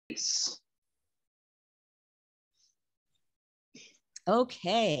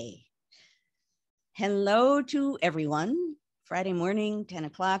Okay. Hello to everyone. Friday morning, 10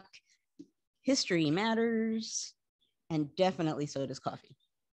 o'clock. History matters, and definitely so does coffee.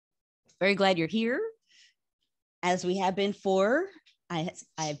 Very glad you're here. As we have been for, I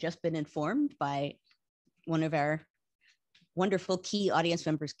have just been informed by one of our wonderful key audience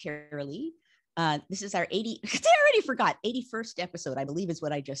members, Carolee. This is our 81st episode, I believe is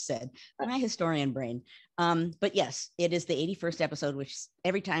what I just said. My historian brain. But yes, it is the 81st episode, which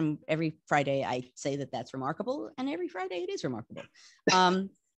every Friday I say that that's remarkable. And every Friday it is remarkable.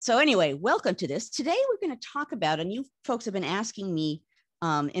 So anyway, welcome to this. Today we're going to talk about, and you folks have been asking me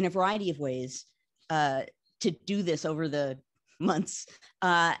in a variety of ways to do this over the months.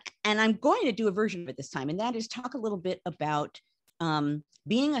 And I'm going to do a version of it this time, and that is talk a little bit about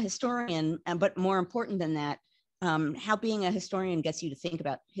being a historian, but more important than that, how being a historian gets you to think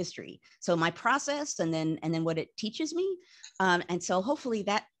about history. So my process, and then what it teaches me. And so hopefully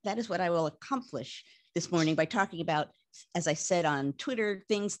that is what I will accomplish this morning by talking about, as I said on Twitter,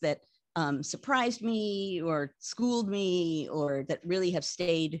 things that surprised me or schooled me or that really have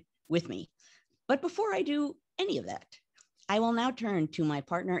stayed with me. But before I do any of that, I will now turn to my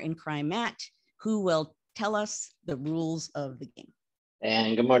partner in crime, Matt, who will tell us the rules of the game.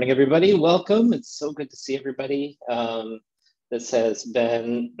 And good morning, everybody. Welcome. It's so good to see everybody. This has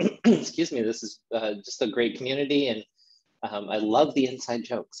been, excuse me, this is just a great community, and I love the inside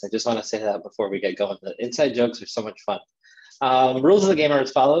jokes. I just want to say that before we get going. The inside jokes are so much fun. Rules of the game are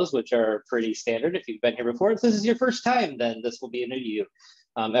as follows, which are pretty standard. If you've been here before, if this is your first time, then this will be new to you.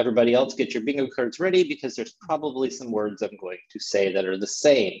 Everybody else, get your bingo cards ready, because there's probably some words I'm going to say that are the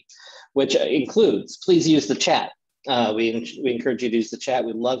same, which includes, please use the chat. We encourage you to use the chat.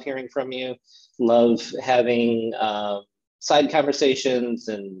 We love hearing from you, love having side conversations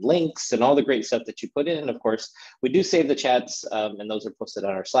and links and all the great stuff that you put in. And of course, we do save the chats, and those are posted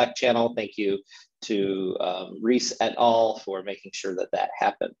on our Slack channel. Thank you to Reese et al. For making sure that that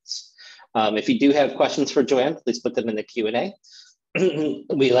happens. If you do have questions for Joanne, please put them in the Q&A.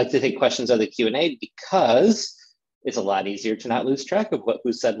 We like to take questions on the Q&A because it's a lot easier to not lose track of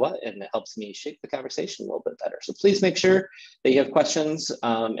who said what, and it helps me shape the conversation a little bit better. So please make sure that you have questions.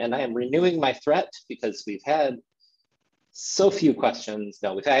 And I am renewing my threat because we've had so few questions.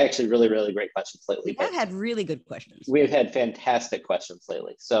 No, we've had actually really, really great questions lately. We have had really good questions. We've had fantastic questions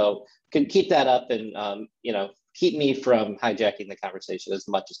lately. So can keep that up and keep me from hijacking the conversation as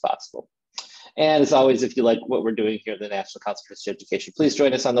much as possible. And as always, if you like what we're doing here at the National Council for History Education, please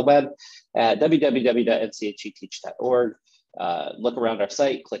join us on the web at www.ncheteach.org. Look around our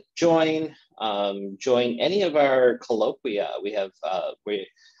site, click join, join any of our colloquia. We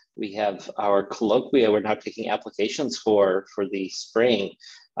have our colloquia. We're now taking applications for the spring.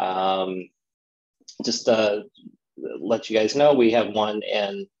 Just let you guys know, we have one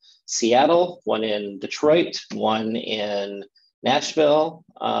in Seattle, one in Detroit, one in Nashville,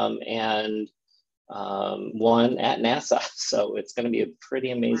 and one at NASA. So it's going to be a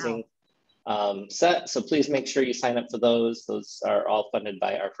pretty amazing set. So please make sure you sign up for those. Those are all funded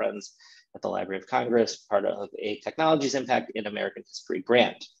by our friends at the Library of Congress, part of a Technologies Impact in American History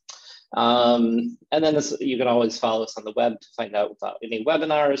grant. And then you can always follow us on the web to find out about any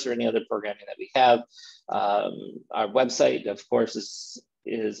webinars or any other programming that we have. Our website, of course,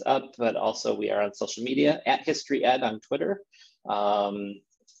 is up, but also we are on social media at History Ed on Twitter.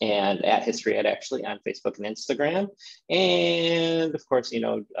 And at History Ed actually on Facebook and Instagram. And of course,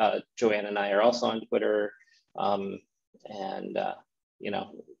 Joanne and I are also on Twitter.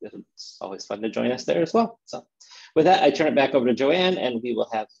 It's always fun to join us there as well. So with that, I turn it back over to Joanne, and we will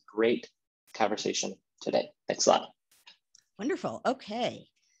have a great conversation today. Thanks a lot. Wonderful. Okay.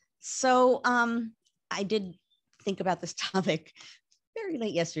 So I did think about this topic very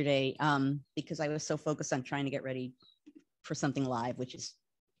late yesterday because I was so focused on trying to get ready for something live, which is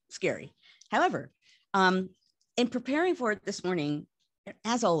scary. However, in preparing for it this morning,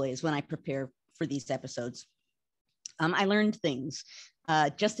 as always, when I prepare for these episodes, I learned things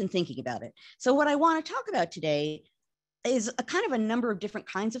just in thinking about it. So what I want to talk about today is a kind of a number of different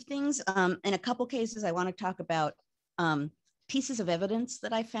kinds of things. In a couple cases, I want to talk about pieces of evidence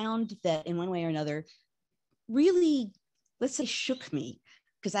that I found that in one way or another really, let's say, shook me,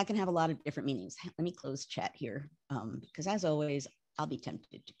 because that can have a lot of different meanings. Let me close chat here, because as always, I'll be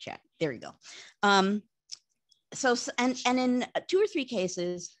tempted to chat. There we go. So in 2 or 3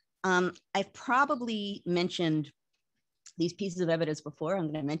 cases, I've probably mentioned these pieces of evidence before. I'm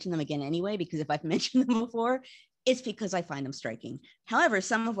going to mention them again anyway, because if I've mentioned them before, it's because I find them striking. However,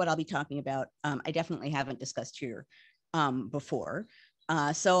 some of what I'll be talking about, I definitely haven't discussed here before.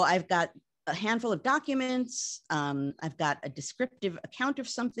 So I've got a handful of documents. I've got a descriptive account of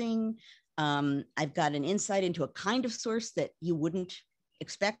something. I've got an insight into a kind of source that you wouldn't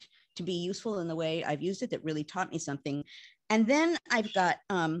expect to be useful in the way I've used it that really taught me something. And then I've got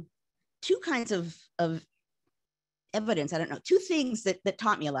two kinds of evidence. I don't know, two things that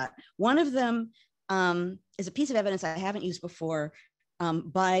taught me a lot. One of them is a piece of evidence I haven't used before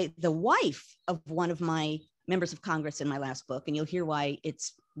by the wife of one of my members of Congress in my last book, and you'll hear why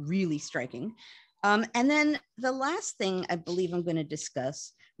it's really striking. And then the last thing I believe I'm going to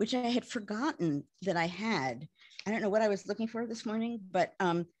discuss, which I had forgotten that I had, I don't know what I was looking for this morning, but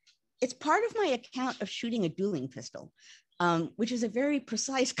it's part of my account of shooting a dueling pistol, which is a very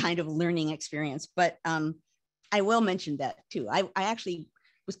precise kind of learning experience, but I will mention that too. I actually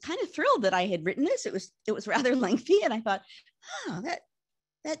was kind of thrilled that I had written this. It was rather lengthy, and I thought, oh, that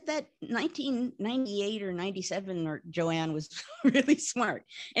 1998 or 97 or Joanne was really smart.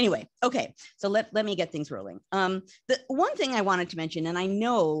 Anyway, okay, so let me get things rolling. The one thing I wanted to mention, and I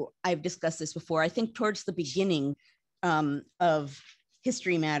know I've discussed this before, I think towards the beginning of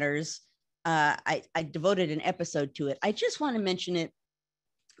History Matters, I devoted an episode to it. I just want to mention it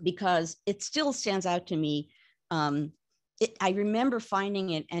because it still stands out to me. I remember finding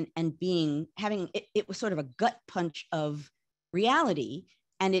it and having it was sort of a gut punch of reality.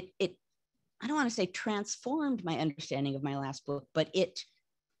 And it I don't want to say transformed my understanding of my last book, but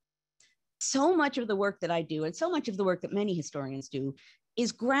so much of the work that I do and so much of the work that many historians do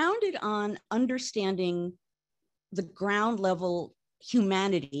is grounded on understanding the ground level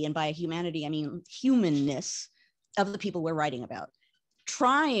humanity. And by humanity, I mean humanness of the people we're writing about,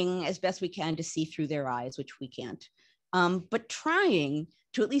 trying as best we can to see through their eyes, which we can't, but trying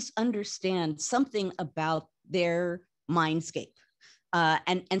to at least understand something about their mindscape.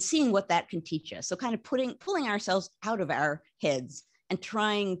 And seeing what that can teach us. So kind of pulling ourselves out of our heads and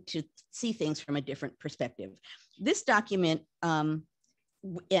trying to see things from a different perspective. This document, and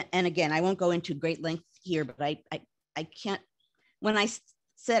again, I won't go into great length here, but I can't, when I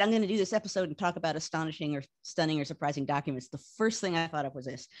said I'm going to do this episode and talk about astonishing or stunning or surprising documents, the first thing I thought of was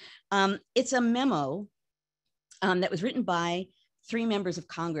this. It's a memo that was written by 3 members of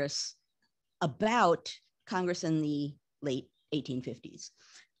Congress about Congress in the late 1850s.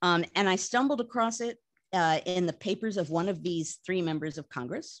 And I stumbled across it in the papers of one of these 3 members of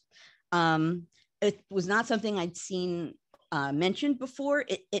Congress. It was not something I'd seen mentioned before.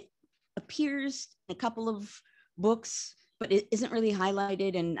 It appears in a couple of books, but it isn't really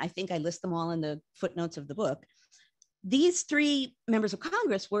highlighted. And I think I list them all in the footnotes of the book. These 3 members of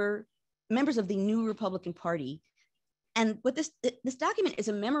Congress were members of the New Republican Party. And what this document is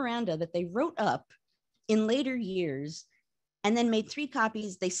a memoranda that they wrote up in later years and then made 3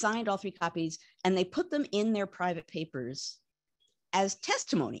 copies. They signed all 3 copies and they put them in their private papers as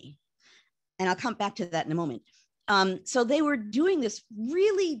testimony. And I'll come back to that in a moment. So they were doing this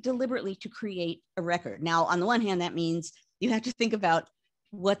really deliberately to create a record. Now, on the one hand, that means you have to think about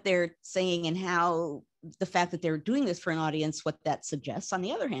what they're saying and how the fact that they're doing this for an audience, what that suggests. On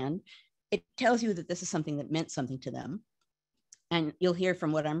the other hand, it tells you that this is something that meant something to them. And you'll hear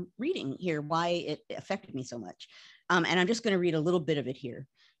from what I'm reading here why it affected me so much. And I'm just going to read a little bit of it here.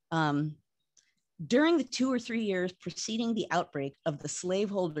 During the 2 or 3 years preceding the outbreak of the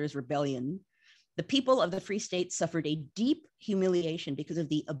slaveholders' rebellion, the people of the Free State suffered a deep humiliation because of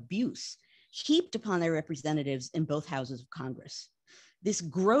the abuse heaped upon their representatives in both houses of Congress. This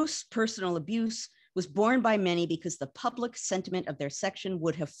gross personal abuse was borne by many because the public sentiment of their section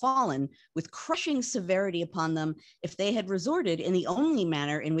would have fallen with crushing severity upon them if they had resorted in the only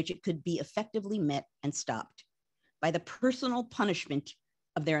manner in which it could be effectively met and stopped, by the personal punishment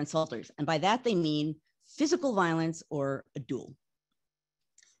of their insulters. And by that they mean physical violence or a duel.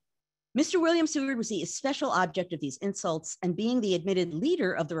 Mr. William Seward was the especial object of these insults, and being the admitted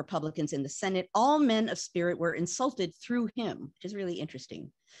leader of the Republicans in the Senate, all men of spirit were insulted through him, which is really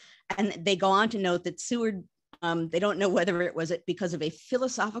interesting. And they go on to note that Seward, they don't know whether it was because of a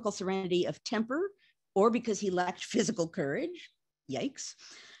philosophical serenity of temper or because he lacked physical courage. Yikes.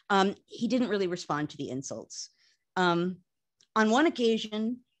 He didn't really respond to the insults. On one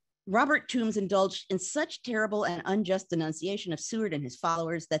occasion, Robert Toombs indulged in such terrible and unjust denunciation of Seward and his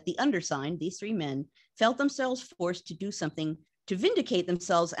followers that the undersigned, these 3 men, felt themselves forced to do something to vindicate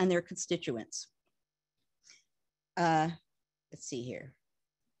themselves and their constituents. Let's see here.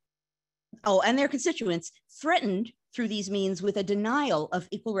 Oh, and their constituents threatened through these means with a denial of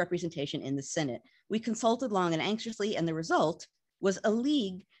equal representation in the Senate. We consulted long and anxiously, and the result was a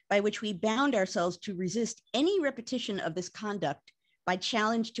league by which we bound ourselves to resist any repetition of this conduct by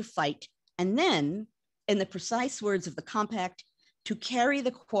challenge to fight, and then, in the precise words of the compact, to carry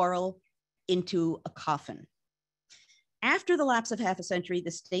the quarrel into a coffin. After the lapse of half a century,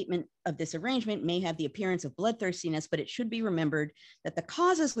 the statement of this arrangement may have the appearance of bloodthirstiness, but it should be remembered that the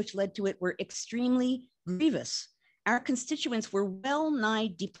causes which led to it were extremely grievous. Our constituents were well nigh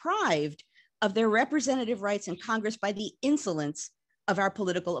deprived of their representative rights in Congress by the insolence of our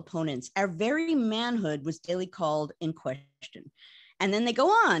political opponents. Our very manhood was daily called in question. And then they go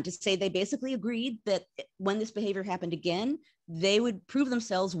on to say they basically agreed that when this behavior happened again, they would prove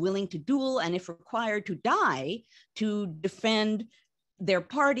themselves willing to duel and, if required, to die to defend their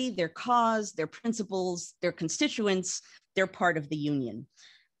party, their cause, their principles, their constituents, their part of the Union.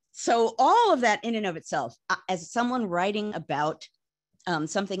 So all of that in and of itself, as someone writing about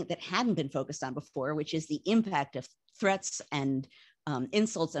something that hadn't been focused on before, which is the impact of threats and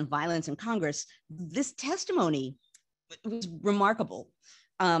insults and violence in Congress, this testimony was remarkable.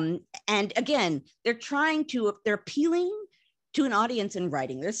 And again, they're appealing to an audience in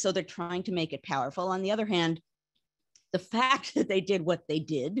writing this, so they're trying to make it powerful. On the other hand, the fact that they did what they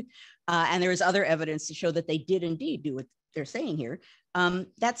did, and there is other evidence to show that they did indeed do what they're saying here,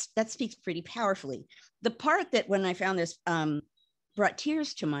 that speaks pretty powerfully. The part that, when I found this, brought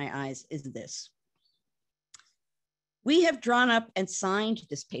tears to my eyes is this. We have drawn up and signed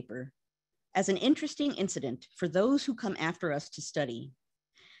this paper as an interesting incident for those who come after us to study,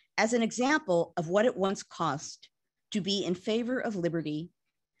 as an example of what it once cost to be in favor of liberty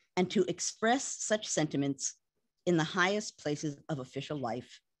and to express such sentiments in the highest places of official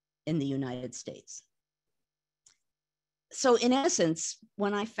life in the United States. So in essence,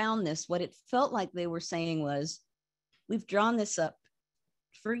 when I found this, what it felt like they were saying was, we've drawn this up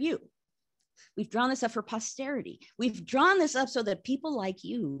for you. We've drawn this up for posterity. We've drawn this up so that people like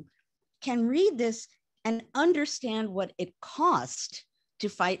you can read this and understand what it cost to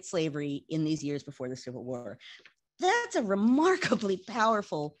fight slavery in these years before the Civil War. That's a remarkably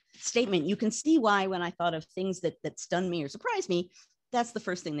powerful statement. You can see why, when I thought of things that stunned me or surprised me, that's the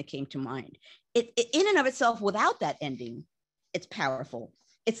first thing that came to mind. It in and of itself, without that ending, it's powerful.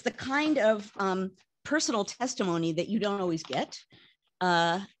 It's the kind of personal testimony that you don't always get.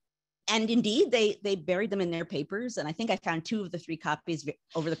 And indeed, they buried them in their papers. And I think I found 2 of the 3 copies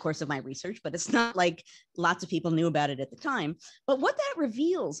over the course of my research, but it's not like lots of people knew about it at the time. But what that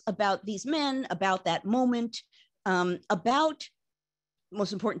reveals about these men, about that moment, about,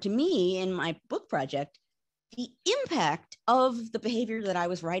 most important to me in my book project, the impact of the behavior that I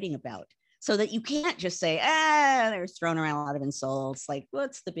was writing about. So that you can't just say, they're throwing around a lot of insults, like,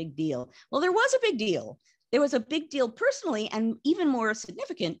 what's the big deal? Well, there was a big deal. There was a big deal personally, and even more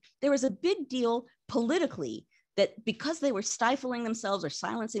significant, there was a big deal politically, that because they were stifling themselves or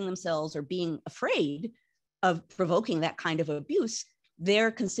silencing themselves or being afraid of provoking that kind of abuse,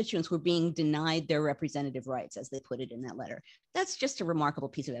 their constituents were being denied their representative rights, as they put it in that letter. That's just a remarkable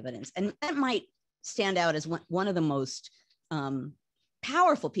piece of evidence. And that might stand out as one of the most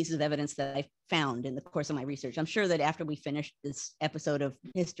powerful pieces of evidence that I found in the course of my research. I'm sure that after we finish this episode of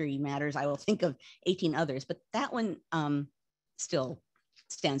History Matters, I will think of 18 others, but that one still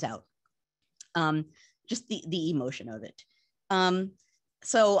stands out. Just the emotion of it.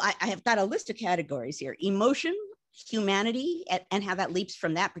 So I have got a list of categories here: emotion, humanity, and how that leaps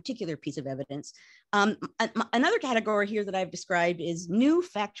from that particular piece of evidence. Another category here that I've described is new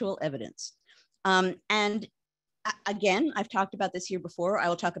factual evidence. And again, I've talked about this here before. I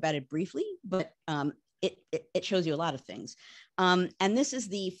will talk about it briefly, but it shows you a lot of things. And this is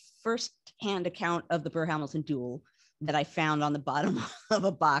the first-hand account of the Burr-Hamilton duel that I found on the bottom of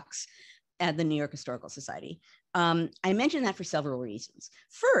a box at the New York Historical Society. I mentioned that for several reasons.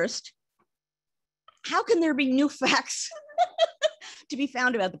 First, how can there be new facts to be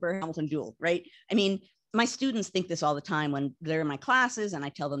found about the Burr-Hamilton duel, right? I mean, my students think this all the time when they're in my classes and I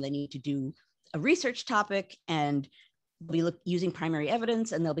tell them they need to do a research topic and we look using primary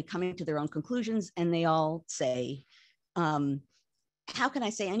evidence and they'll be coming to their own conclusions. And they all say, how can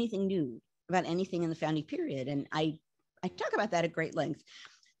I say anything new about anything in the founding period? And I talk about that at great length.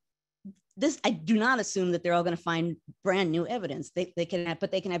 I do not assume that they're all going to find brand new evidence. They can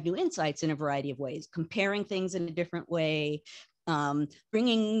have new insights in a variety of ways, comparing things in a different way,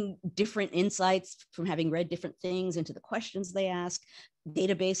 bringing different insights from having read different things into the questions they ask,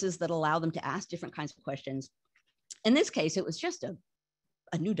 databases that allow them to ask different kinds of questions. In this case, it was just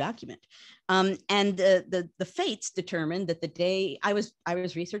a new document. And the fates determined that the day I was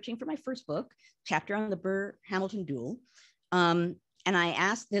researching for my first book, chapter on the Burr-Hamilton duel, and I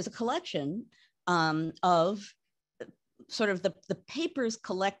asked, there's a collection of sort of the papers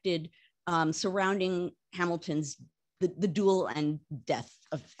collected surrounding Hamilton's the duel and death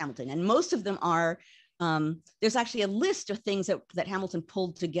of Hamilton. And most of them are there's actually a list of things that Hamilton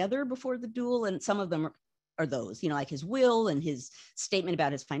pulled together before the duel, and some of them are those, like his will and his statement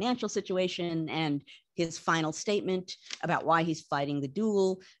about his financial situation and his final statement about why he's fighting the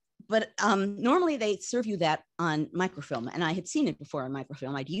duel. But normally they serve you that on microfilm, and I had seen it before on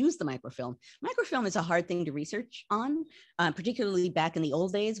microfilm. I'd used the microfilm. Microfilm is a hard thing to research on, particularly back in the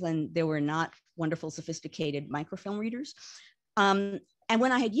old days when there were not wonderful, sophisticated microfilm readers. And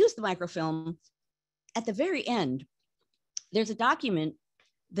when I had used the microfilm, at the very end, there's a document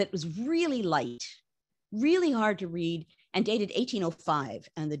that was really light, really hard to read, and dated 1805,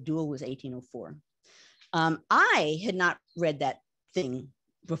 and the duel was 1804. I had not read that thing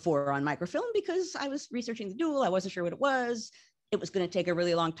before on microfilm because I was researching the duel. I wasn't sure what it was. It was going to take a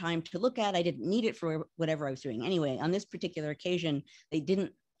really long time to look at. I didn't need it for whatever I was doing. Anyway, on this particular occasion, they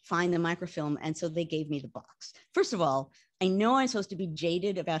didn't find the microfilm, and so they gave me the box. First of all, I know I'm supposed to be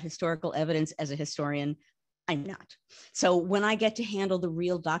jaded about historical evidence as a historian. I'm not. So when I get to handle the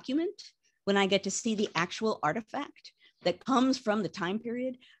real document, when I get to see the actual artifact that comes from the time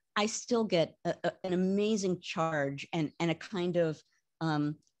period, I still get an amazing charge and a kind of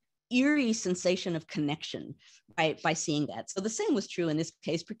eerie sensation of connection by seeing that. So the same was true in this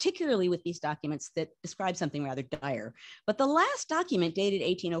case, particularly with these documents that describe something rather dire. But the last document, dated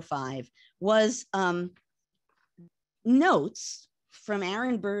 1805, was notes from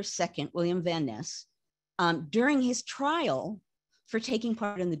Aaron Burr's second, William Van Ness, during his trial for taking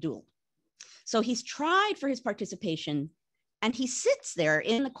part in the duel. So he's tried for his participation, and he sits there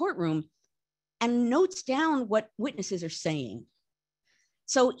in the courtroom and notes down what witnesses are saying.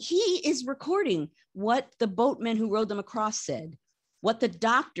 So he is recording what the boatmen who rowed them across said, what the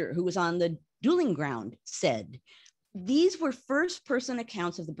doctor who was on the dueling ground said. These were first-person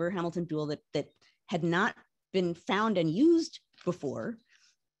accounts of the Burr-Hamilton duel that had not been found and used before,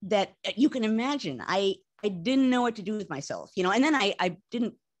 that you can imagine. I didn't know what to do with myself, and then I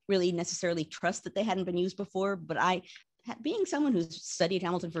didn't really necessarily trust that they hadn't been used before, but being someone who's studied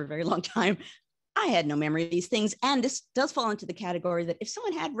Hamilton for a very long time, I had no memory of these things. And this does fall into the category that if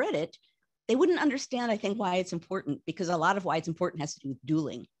someone had read it, they wouldn't understand, I think, why it's important, because a lot of why it's important has to do with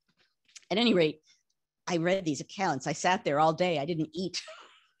dueling. At any rate, I read these accounts. I sat there all day. I didn't eat.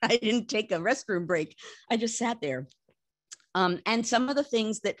 I didn't take a restroom break. I just sat there. And some of the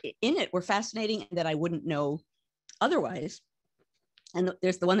things that in it were fascinating that I wouldn't know otherwise. And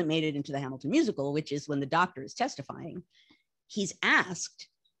there's the one that made it into the Hamilton musical, which is when the doctor is testifying. He's asked,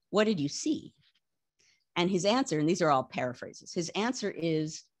 "What did you see?" And his answer, and these are all paraphrases, his answer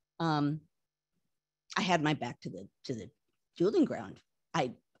is, "I had my back to the dueling ground.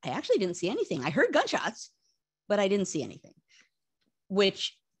 I actually didn't see anything. I heard gunshots, but I didn't see anything."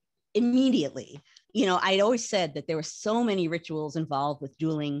 Which immediately, I'd always said that there were so many rituals involved with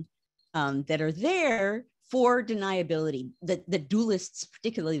dueling that are there for deniability. The duelists,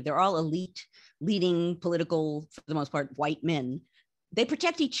 particularly, they're all elite, leading political, for the most part, white men. They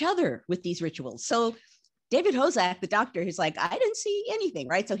protect each other with these rituals. So David Hozak, the doctor, is like, I didn't see anything,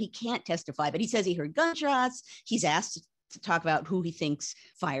 right? So he can't testify, but he says he heard gunshots. He's asked to talk about who he thinks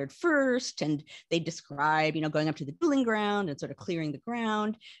fired first. And they describe, going up to the dueling ground and sort of clearing the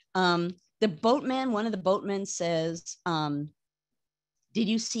ground. The boatman, one of the boatmen says, "Did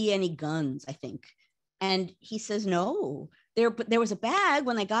you see any guns?" I think. And he says, "No, there was a bag.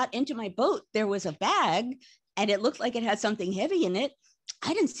 When I got into my boat, there was a bag and it looked like it had something heavy in it.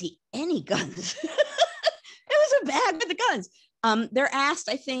 I didn't see any guns." It was a bag with the guns. They're asked,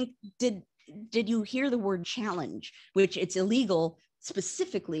 I think, did you hear the word challenge, which it's illegal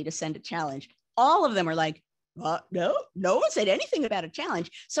specifically to send a challenge. All of them are like, no one said anything about a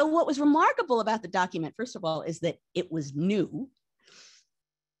challenge. So what was remarkable about the document, first of all, is that it was new,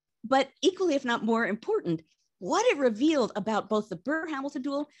 but equally, if not more important, what it revealed about both the Burr-Hamilton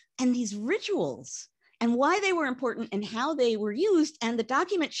duel and these rituals and why they were important and how they were used. And the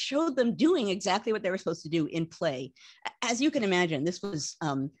document showed them doing exactly what they were supposed to do in play. As you can imagine,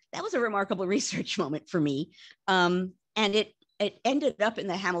 that was a remarkable research moment for me. And it ended up in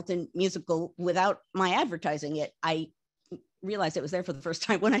the Hamilton musical without my advertising it. I realized it was there for the first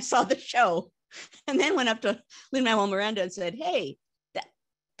time when I saw the show, and then went up to Lin-Manuel Miranda and said, "Hey,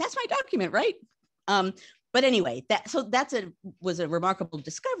 that's my document, right?" But anyway, that was a remarkable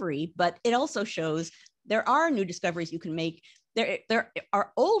discovery, but it also shows there are new discoveries you can make. There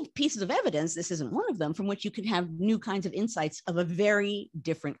are old pieces of evidence, this isn't one of them, from which you can have new kinds of insights of a very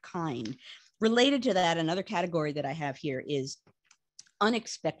different kind. Related to that, another category that I have here is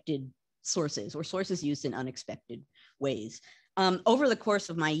unexpected sources, or sources used in unexpected ways. Over the course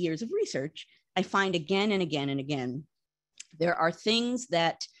of my years of research, I find again and again and again, there are things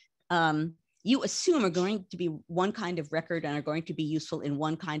that you assume are going to be one kind of record and are going to be useful in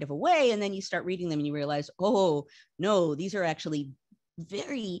one kind of a way. And then you start reading them and you realize, oh, no, these are actually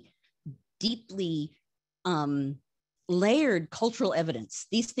very deeply layered cultural evidence.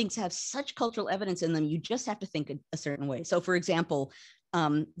 These things have such cultural evidence in them, you just have to think a certain way. So for example,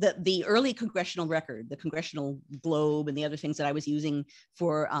 the early congressional record, the Congressional Globe and the other things that I was using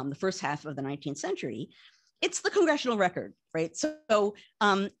for the first half of the 19th century, it's the congressional record, right? So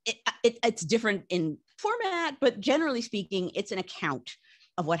it's different in format, but generally speaking, it's an account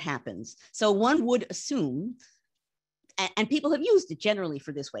of what happens. So one would assume, and people have used it generally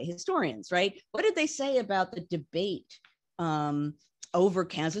for this way, historians, right? What did they say about the debate over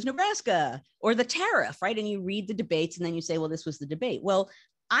Kansas, Nebraska, or the tariff, right? And you read the debates and then you say, well, this was the debate. Well,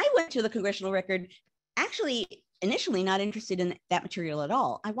 I went to the congressional record actually initially not interested in that material at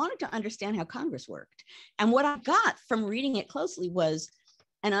all. I wanted to understand how Congress worked. And what I got from reading it closely was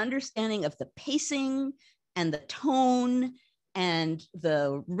an understanding of the pacing and the tone and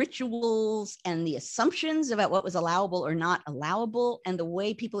the rituals and the assumptions about what was allowable or not allowable, and the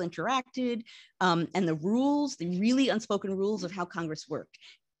way people interacted, and the rules, the really unspoken rules of how Congress worked.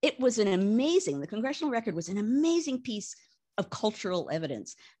 It was the congressional record was an amazing piece of cultural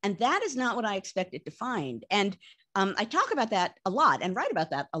evidence. And that is not what I expected to find. And I talk about that a lot and write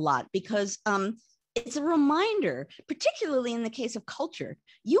about that a lot because it's a reminder, particularly in the case of culture.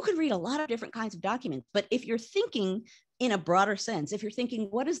 You could read a lot of different kinds of documents, but if you're thinking in a broader sense, if you're thinking,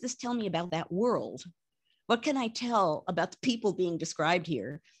 what does this tell me about that world? What can I tell about the people being described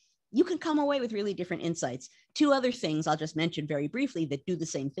here? You can come away with really different insights. Two other things I'll just mention very briefly that do the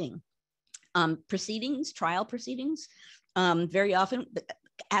same thing. Trial proceedings, very often,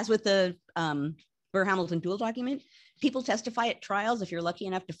 as with the Burr-Hamilton dual document, people testify at trials if you're lucky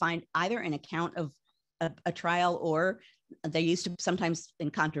enough to find either an account of a trial, or they used to sometimes in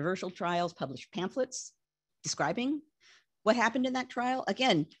controversial trials publish pamphlets describing what happened in that trial.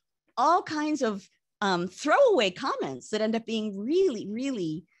 Again, all kinds of throwaway comments that end up being really,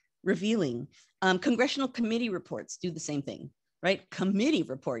 really revealing. Congressional committee reports do the same thing, right? Committee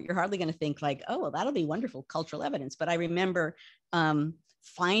report, you're hardly going to think like, oh, well, that'll be wonderful cultural evidence. But I remember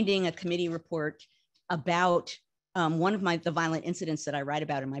finding a committee report about one of the violent incidents that I write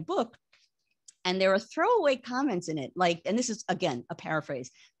about in my book. And there are throwaway comments in it, like, and this is, again, a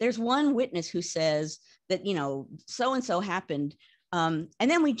paraphrase. There's one witness who says that, so-and-so happened. And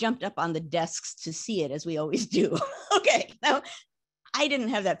then we jumped up on the desks to see it, as we always do. Okay, now, I didn't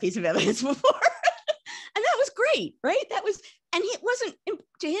have that piece of evidence before. And that was great, right? And it wasn't,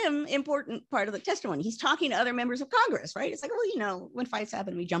 to him, important part of the testimony. He's talking to other members of Congress, right? It's like, well, when fights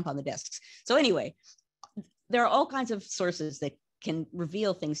happen, we jump on the desks. So anyway, there are all kinds of sources that can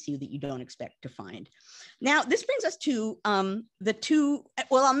reveal things to you that you don't expect to find. Now, this brings us to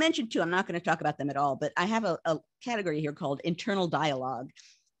I'll mention two, I'm not going to talk about them at all, but I have a category here called internal dialogue,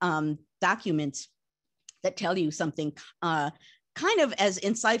 documents that tell you something kind of as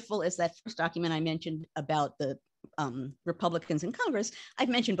insightful as that first document I mentioned about the Republicans in Congress. I've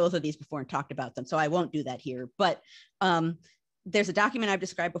mentioned both of these before and talked about them, so I won't do that here, but there's a document I've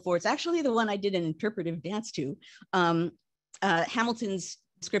described before. It's actually the one I did an interpretive dance to. Hamilton's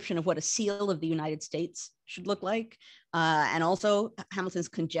description of what a seal of the United States should look like, and also Hamilton's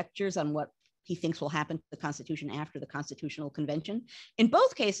conjectures on what he thinks will happen to the Constitution after the Constitutional Convention. In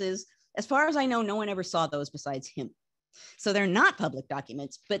both cases, as far as I know, no one ever saw those besides him. So they're not public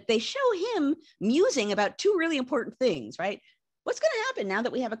documents, but they show him musing about two really important things, right? What's going to happen now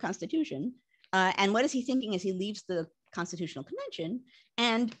that we have a Constitution? And what is he thinking as he leaves the Constitutional Convention?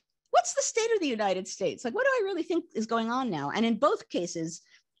 And what's the state of the United States? Like, what do I really think is going on now? And in both cases,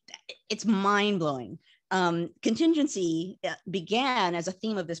 it's mind-blowing. Contingency began as a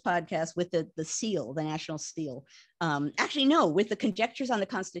theme of this podcast with the seal, the national seal. Actually, no, with the conjectures on the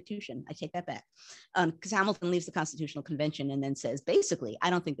Constitution. I take that back. Because Hamilton leaves the Constitutional Convention and then says, basically, I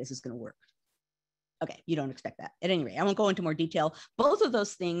don't think this is going to work. Okay, you don't expect that. At any rate, I won't go into more detail. Both of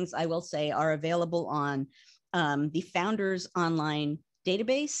those things, I will say, are available on the Founders Online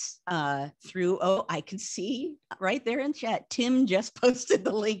database through, I can see right there in chat, Tim just posted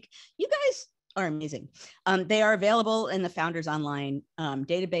the link. You guys are amazing. They are available in the Founders Online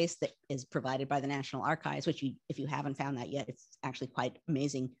database that is provided by the National Archives, which if you haven't found that yet, it's actually quite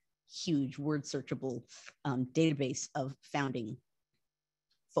amazing, huge word searchable database of founding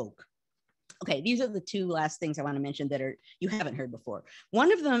folk. Okay, these are the two last things I want to mention that you haven't heard before.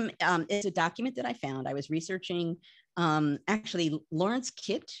 One of them is a document that I found. I was researching actually Lawrence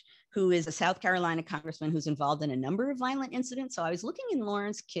Kitt, who is a South Carolina congressman who's involved in a number of violent incidents. So I was looking in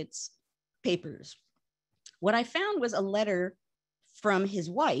Lawrence Kitt's papers. What I found was a letter from his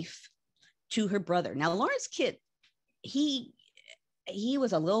wife to her brother. Now, Lawrence Kit, he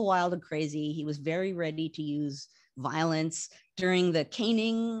was a little wild and crazy. He was very ready to use violence. During the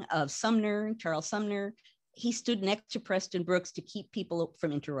caning of Sumner, Charles Sumner, he stood next to Preston Brooks to keep people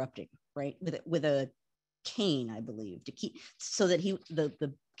from interrupting, right? With a cane, I believe, to keep so that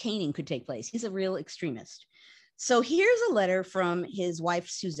the caning could take place. He's a real extremist. So here's a letter from his wife,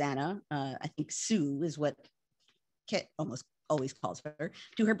 Susanna. I think Sue is what Kit almost always calls her,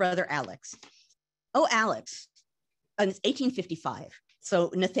 to her brother, Alex. Oh, Alex, and it's 1855. So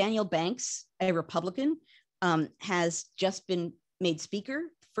Nathaniel Banks, a Republican, has just been made speaker,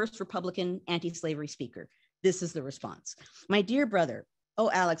 first Republican anti-slavery speaker. This is the response. My dear brother, oh,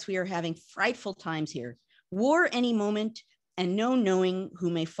 Alex, we are having frightful times here. War any moment and no knowing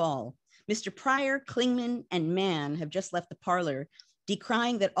who may fall. Mr. Pryor, Clingman, and Mann have just left the parlor,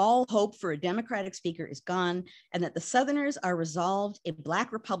 decrying that all hope for a Democratic speaker is gone and that the Southerners are resolved a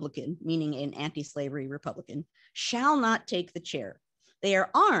Black Republican, meaning an anti-slavery Republican, shall not take the chair. They are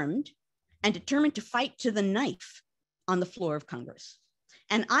armed and determined to fight to the knife on the floor of Congress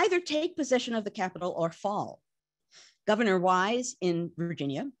and either take possession of the Capitol or fall. Governor Wise in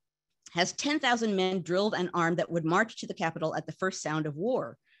Virginia has 10,000 men drilled and armed that would march to the Capitol at the first sound of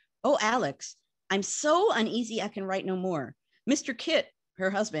war. Oh, Alex, I'm so uneasy I can write no more. Mr. Kit, her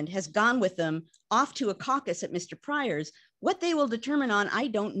husband, has gone with them off to a caucus at Mr. Pryor's. What they will determine on, I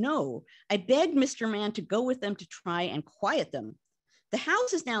don't know. I begged Mr. Mann to go with them to try and quiet them. The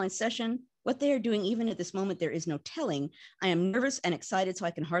House is now in session. What they are doing, even at this moment, there is no telling. I am nervous and excited, so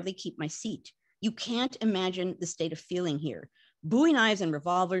I can hardly keep my seat. You can't imagine the state of feeling here. Bowie knives and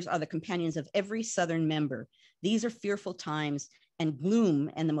revolvers are the companions of every Southern member. These are fearful times, and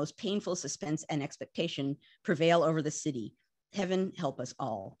gloom and the most painful suspense and expectation prevail over the city. Heaven help us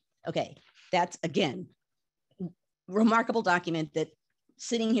all. Okay, that's, again, remarkable document that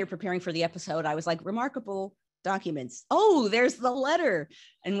sitting here preparing for the episode, I was like, remarkable documents. Oh, there's the letter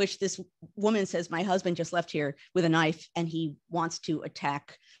in which this woman says, my husband just left here with a knife and he wants to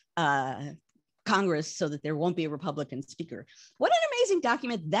attack Congress so that there won't be a Republican speaker. What an amazing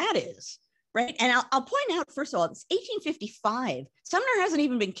document that is, right? And I'll point out, first of all, it's 1855. Sumner hasn't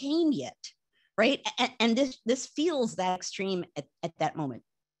even been caned yet, right? And this feels that extreme at that moment.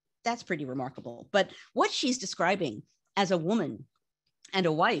 That's pretty remarkable. But what she's describing as a woman and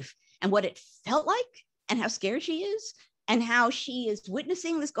a wife and what it felt like and how scared she is and how she is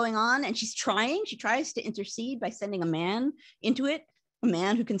witnessing this going on, and she tries to intercede by sending a man into it, a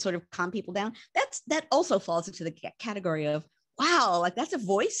man who can sort of calm people down. That also falls into the category of, wow, like that's a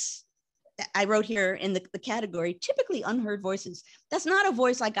voice. I wrote here in the category, typically unheard voices. That's not a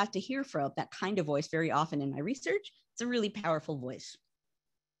voice I got to hear from, that kind of voice, very often in my research. It's a really powerful voice.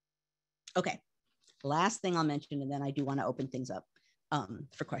 Okay, last thing I'll mention, and then I do want to open things up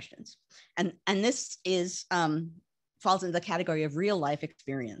for questions. And this is falls into the category of real life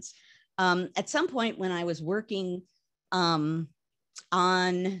experience. At some point when I was working on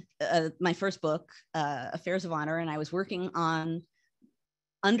my first book, Affairs of Honor, and I was working on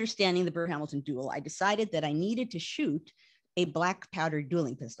understanding the Burr-Hamilton duel, I decided that I needed to shoot a black powder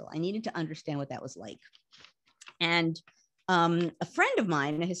dueling pistol. I needed to understand what that was like. And a friend of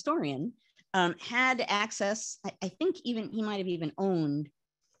mine, a historian, had access, I think even he might have even owned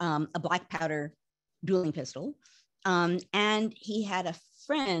a black powder dueling pistol. And he had a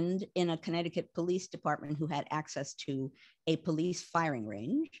friend in a Connecticut police department who had access to a police firing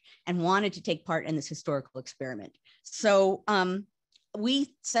range and wanted to take part in this historical experiment. So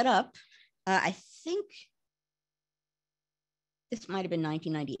we set up, I think this might have been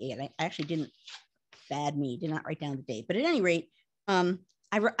 1998. I actually did not write down the date, but at any rate,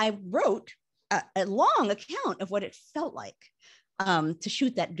 I wrote a long account of what it felt like to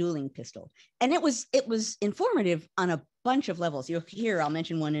shoot that dueling pistol. And it was informative on a bunch of levels. You'll hear, I'll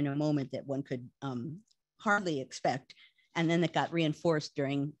mention one in a moment that one could hardly expect. And then it got reinforced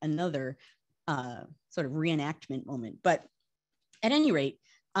during another sort of reenactment moment. But at any rate,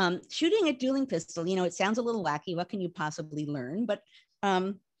 shooting a dueling pistol, it sounds a little wacky. What can you possibly learn? But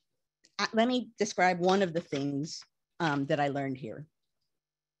let me describe one of the things that I learned here.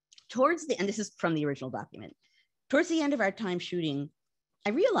 Towards the end, this is from the original document. Towards the end of our time shooting, I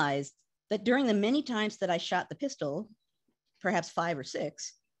realized that during the many times that I shot the pistol, perhaps 5 or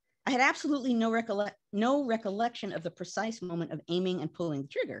 6, I had absolutely no recollection of the precise moment of aiming and pulling the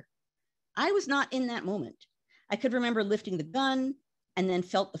trigger. I was not in that moment. I could remember lifting the gun and then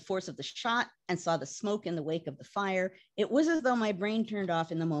felt the force of the shot and saw the smoke in the wake of the fire. It was as though my brain turned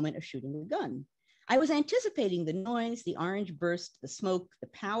off in the moment of shooting the gun. I was anticipating the noise, the orange burst, the smoke, the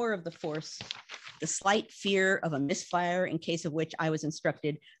power of the force, the slight fear of a misfire, in case of which I was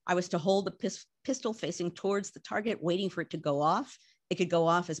instructed I was to hold the pistol facing towards the target, waiting for it to go off. It could go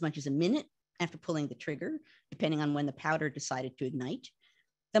off as much as a minute after pulling the trigger, depending on when the powder decided to ignite.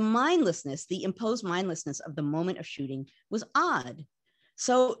 The mindlessness, the imposed mindlessness of the moment of shooting was odd.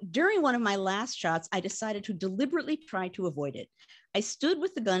 So during one of my last shots, I decided to deliberately try to avoid it. I stood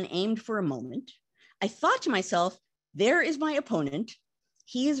with the gun aimed for a moment. I thought to myself, there is my opponent.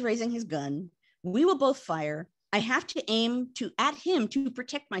 He is raising his gun. We will both fire. I have to aim at him to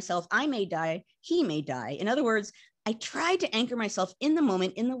protect myself. I may die. He may die. In other words, I tried to anchor myself in the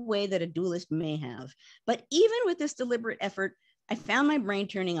moment in the way that a duelist may have. But even with this deliberate effort, I found my brain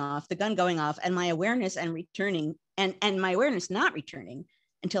turning off, the gun going off, and my awareness and returning, and my awareness not returning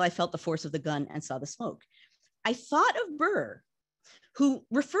until I felt the force of the gun and saw the smoke. I thought of Burr, who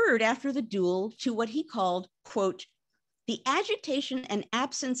referred after the duel to what he called, quote, the agitation and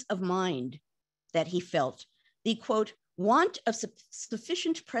absence of mind that he felt, the, quote, want of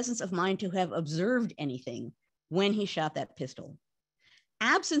sufficient presence of mind to have observed anything when he shot that pistol.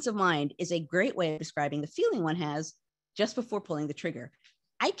 Absence of mind is a great way of describing the feeling one has just before pulling the trigger.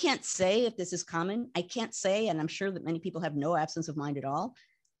 I can't say if this is common. I can't say, and I'm sure that many people have no absence of mind at all,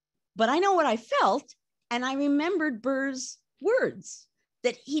 but I know what I felt, and I remembered Burr's words,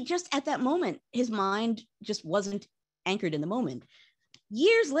 that he just, at that moment, his mind just wasn't anchored in the moment.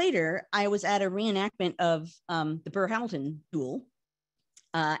 Years later, I was at a reenactment of the Burr-Hamilton duel,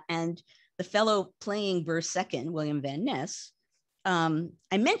 and the fellow playing Burr's second, William Van Ness, I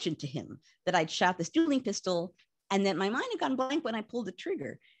mentioned to him that I'd shot this dueling pistol and that my mind had gone blank when I pulled the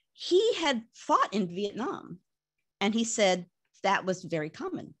trigger. He had fought in Vietnam, and he said that was very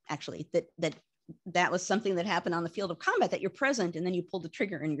common, actually, that was something that happened on the field of combat, that you're present and then you pull the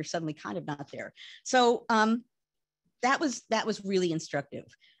trigger and you're suddenly kind of not there. So that was really instructive.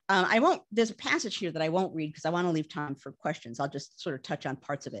 There's a passage here that I won't read because I want to leave time for questions. I'll just sort of touch on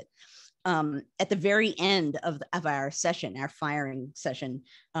parts of it. At the very end of our session, our firing session,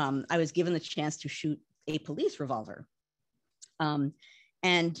 I was given the chance to shoot a police revolver.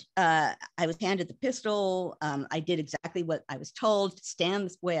 And I was handed the pistol. I did exactly what I was told, stand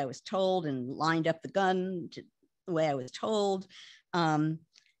the way I was told, and lined up the gun the way I was told. And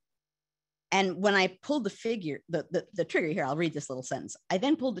when I pulled the trigger here, I'll read this little sentence. I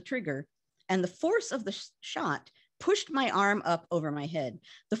then pulled the trigger, and the force of the shot pushed my arm up over my head.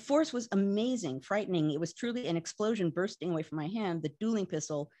 The force was amazing, frightening. It was truly an explosion bursting away from my hand. The dueling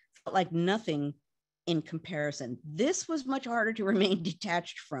pistol felt like nothing in comparison. This was much harder to remain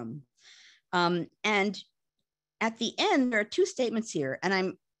detached from. And at the end, there are two statements here,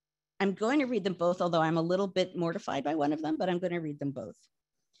 and I'm going to read them both, although I'm a little bit mortified by one of them, but I'm going to read them both.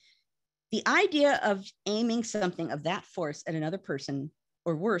 The idea of aiming something of that force at another person,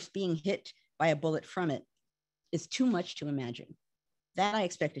 or worse, being hit by a bullet from it, is too much to imagine. That I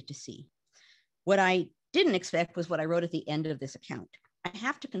expected to see. What I didn't expect was what I wrote at the end of this account. I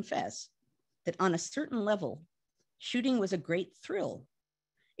have to confess that on a certain level, shooting was a great thrill.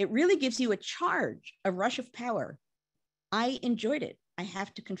 It really gives you a charge, a rush of power. I enjoyed it. I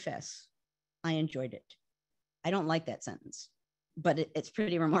have to confess, I enjoyed it. I don't like that sentence, but it's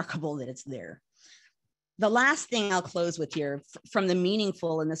pretty remarkable that it's there. The last thing I'll close with here, from the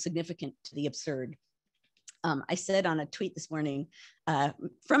meaningful and the significant to the absurd. I said on a tweet this morning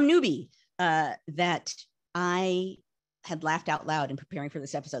from Newbie that I had laughed out loud in preparing for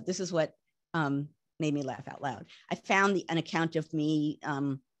this episode. This is what made me laugh out loud. I found an account of me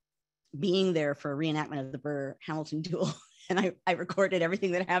being there for a reenactment of the Burr-Hamilton duel, and I recorded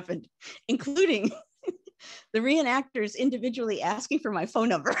everything that happened, including the reenactors individually asking for my phone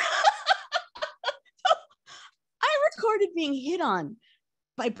number. I recorded being hit on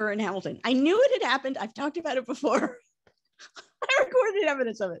by Burr and Hamilton. I knew it had happened. I've talked about it before. I recorded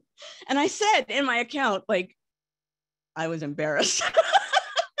evidence of it. And I said in my account, like, I was embarrassed.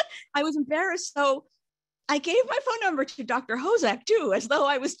 I was embarrassed. So I gave my phone number to Dr. Hozak too, as though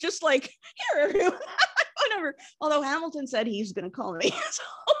I was just like, here, everyone, my phone number. Although Hamilton said he's going to call me. So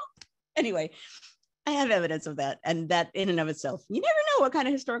anyway, I have evidence of that. And that in and of itself, you never know what kind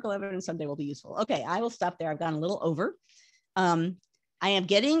of historical evidence someday will be useful. Okay, I will stop there. I've gone a little over. I am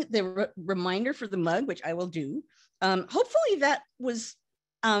getting the reminder for the mug, which I will do. Hopefully that was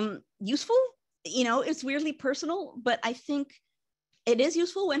useful. You know, it's weirdly personal, but I think it is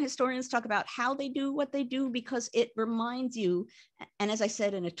useful when historians talk about how they do what they do, because it reminds you, and as I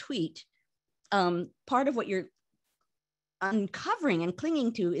said in a tweet, part of what you're uncovering and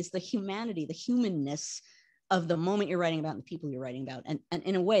clinging to is the humanity, the humanness of the moment you're writing about and the people you're writing about. And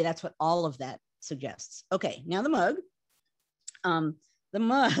in a way, that's what all of that suggests. Okay, now the mug. The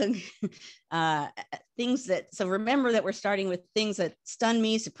mug, things that, so remember that we're starting with things that stunned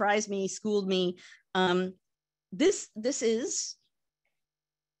me, surprised me, schooled me. This is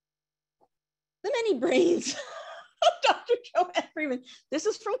the many brains of Dr. Joanne Freeman. This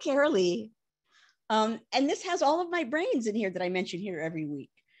is from Carolee. And this has all of my brains in here that I mention here every week.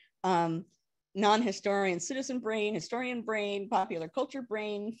 Non-historian citizen brain, historian brain, popular culture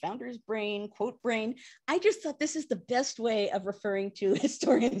brain, founder's brain, quote brain. I just thought this is the best way of referring to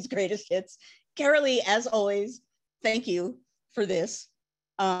historians' greatest hits. Carolee, as always, thank you for this.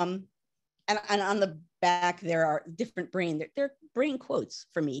 And on the back, there are different brain, they're brain quotes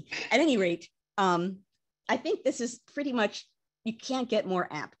for me. At any rate, I think this is pretty much, you can't get more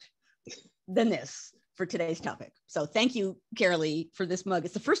apt than this for today's topic. So thank you, Carolee, for this mug.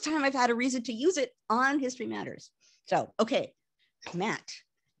 It's the first time I've had a reason to use it on History Matters. So, okay, Matt,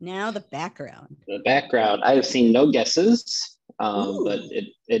 now the background. The background, I have seen no guesses, but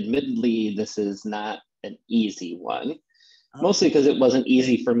admittedly, this is not an easy one. Oh. Mostly because it wasn't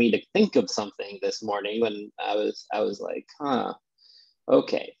easy for me to think of something this morning when I was like,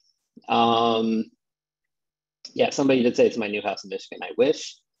 okay. Yeah, somebody did say it's my new house in Michigan. I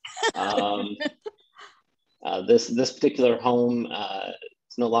wish. This particular home,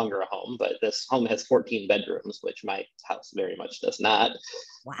 it's no longer a home, but this home has 14 bedrooms, which my house very much does not.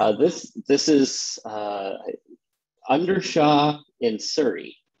 Wow. This is Undershaw in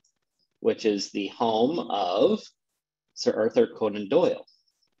Surrey, which is the home of Sir Arthur Conan Doyle.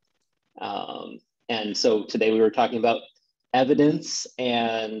 And so today we were talking about evidence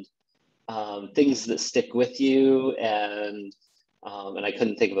and things that stick with you, and I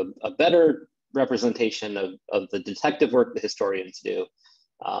couldn't think of a better representation of the detective work the historians do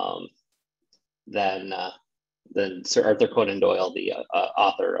than Sir Arthur Conan Doyle, the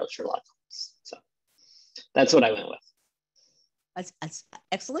author of Sherlock Holmes. So that's what I went with. That's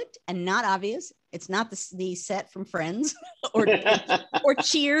excellent and not obvious. It's not the set from Friends or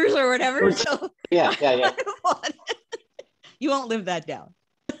Cheers or whatever. So yeah. You won't live that down.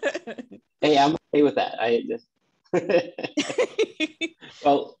 Hey, I'm okay with that.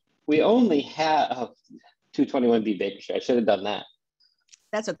 Well, we only have 221B Baker Street. I should have done that.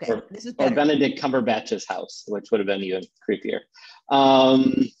 That's okay. This is better. Or Benedict Cumberbatch's house, which would have been even creepier.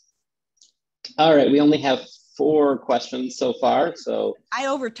 All right, we only have 4 questions so far. So I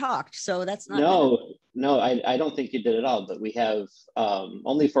overtalked, so that's not. No, I don't think you did at all. But we have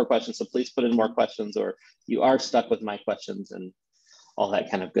only 4 questions, so please put in more questions, or you are stuck with my questions and all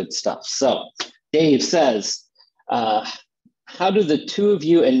that kind of good stuff. So Dave says, how do the two of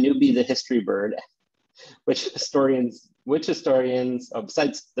you and Newbie the History Bird, which historians,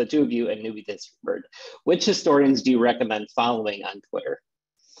 besides the two of you and Newbie the History Bird, which historians do you recommend following on Twitter?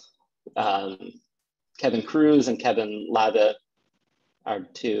 Kevin Cruz and Kevin Lada are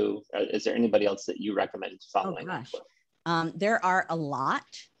 2. Is there anybody else that you recommend following? Oh gosh, there are a lot.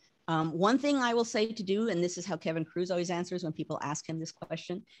 One thing I will say to do, and this is how Kevin Cruz always answers when people ask him this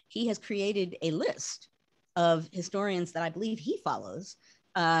question, he has created a list of historians that I believe he follows.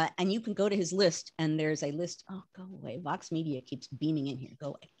 And you can go to his list and there's a list. Oh, go away. Vox Media keeps beaming in here. Go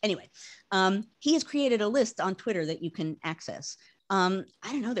away. Anyway, he has created a list on Twitter that you can access. I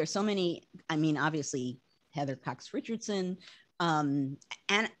don't know. There's so many. I mean, obviously, Heather Cox Richardson, and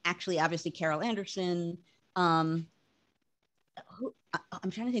actually, obviously, Carol Anderson. I'm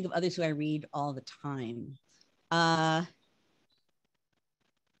trying to think of others who I read all the time.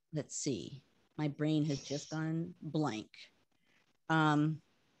 Let's see. My brain has just gone blank. My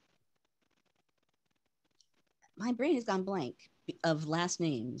brain has gone blank of last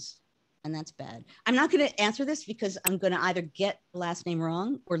names, and that's bad. I'm not going to answer this because I'm going to either get the last name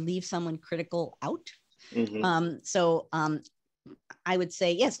wrong or leave someone critical out. Mm-hmm. I would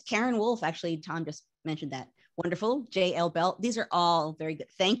say, yes, Karen Wolf, actually, Tom just mentioned that. Wonderful. J.L. Bell. These are all very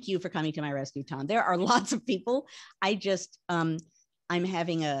good. Thank you for coming to my rescue, Tom. There are lots of people. I just, I'm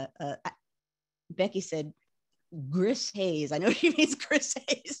having Becky said, Gris Hayes. I know she means Chris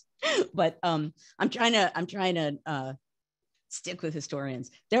Hayes, but I'm trying to stick with historians.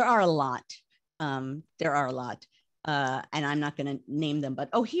 There are a lot. And I'm not going to name them, but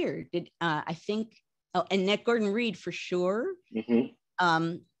here I think. Oh, and Annette Gordon-Reed for sure.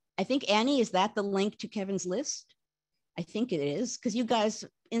 Mm-hmm. I think Annie, is that the link to Kevin's list? I think it is, because you guys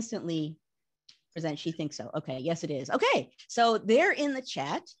instantly present. She thinks so. Okay, yes, it is. Okay, so there in the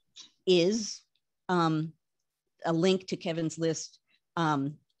chat is a link to Kevin's list,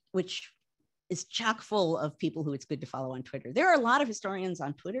 which is chock full of people who it's good to follow on Twitter. There are a lot of historians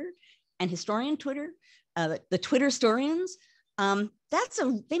on Twitter and historian Twitter, the Twitter historians.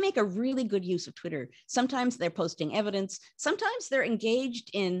 They make a really good use of Twitter. Sometimes they're posting evidence. Sometimes they're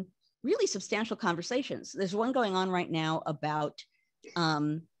engaged in really substantial conversations. There's one going on right now about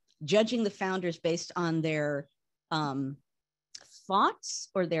judging the founders based on their thoughts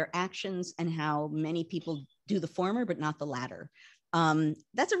or their actions, and how many people do the former but not the latter.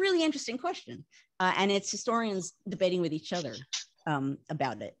 That's a really interesting question. And it's historians debating with each other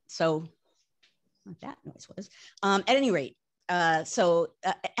about it. So what that noise was. At any rate, and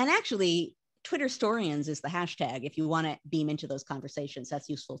actually, Twitter Storians is the hashtag if you want to beam into those conversations. That's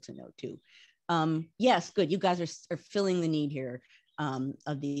useful to know too. Yes, good. You guys are filling the need here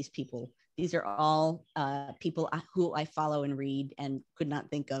of these people. These are all people who I follow and read and could not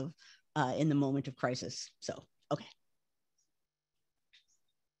think of in the moment of crisis. So, okay.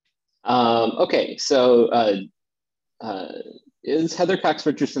 Okay, so is Heather Cox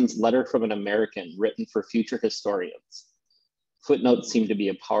Richardson's Letter from an American written for future historians? Footnotes seem to be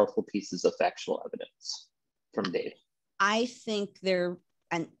a powerful pieces of factual evidence. From Dave. I think they're,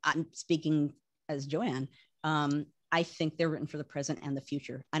 and I'm speaking as Joanne, I think they're written for the present and the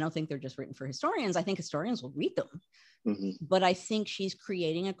future. I don't think they're just written for historians. I think historians will read them. Mm-hmm. But I think she's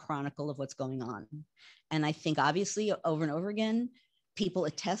creating a chronicle of what's going on. And I think obviously over and over again, people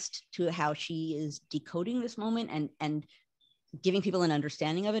attest to how she is decoding this moment and giving people an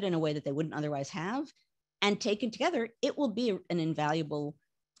understanding of it in a way that they wouldn't otherwise have. And taken together, it will be an invaluable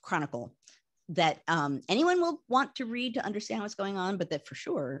chronicle that anyone will want to read to understand what's going on, but that for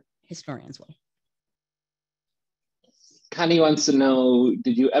sure historians will. Connie wants to know,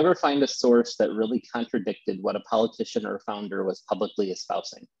 did you ever find a source that really contradicted what a politician or founder was publicly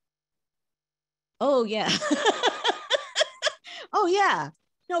espousing? Oh, yeah. Oh, yeah.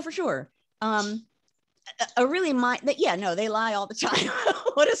 No, for sure. They lie all the time.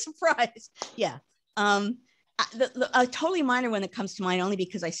 What a surprise. Yeah. A totally minor one that comes to mind only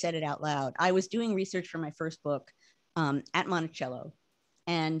because I said it out loud. I was doing research for my first book at Monticello,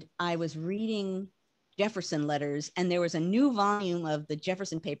 and I was reading Jefferson letters, and there was a new volume of the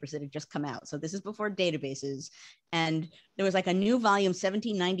Jefferson papers that had just come out. So this is before databases. And there was like a new volume,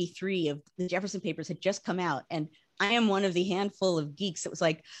 1793 of the Jefferson papers had just come out. And I am one of the handful of geeks that was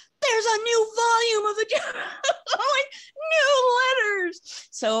like, there's a new volume of the new letters.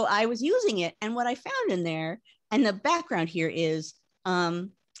 So I was using it. And what I found in there, and the background here is,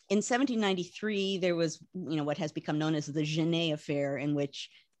 in 1793, there was, what has become known as the Genet affair, in which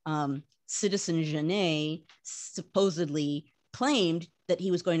Citizen Genet supposedly claimed that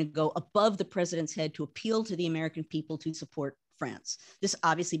he was going to go above the president's head to appeal to the American people to support France. This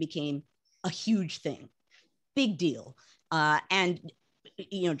obviously became a huge thing, big deal. And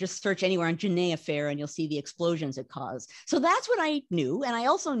just search anywhere on Genet affair and you'll see the explosions it caused. So that's what I knew. And I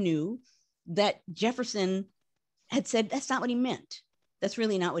also knew that Jefferson had said, that's not what he meant. That's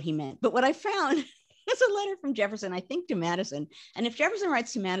really not what he meant. But what I found was a letter from Jefferson, I think, to Madison. And if Jefferson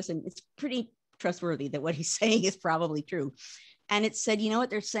writes to Madison, it's pretty trustworthy that what he's saying is probably true. And it said, you know what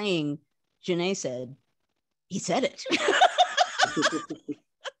they're saying? Genet said, he said it.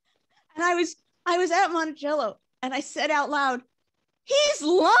 And I was at Monticello and I said out loud, he's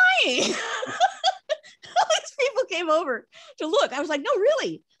lying. All these people came over to look. I was like, no,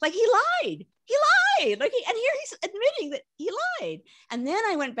 really? Like, he lied. He lied. And here he's admitting that he lied. And then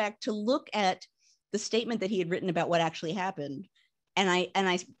I went back to look at the statement that he had written about what actually happened. And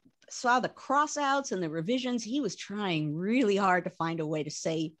I saw the crossouts and the revisions. He was trying really hard to find a way to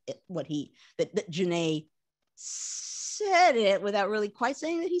say that Genet said it without really quite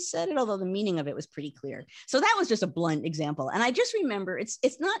saying that he said it, although the meaning of it was pretty clear. So that was just a blunt example. And I just remember it's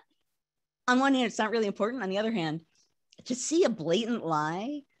not, on one hand, it's not really important. On the other hand, to see a blatant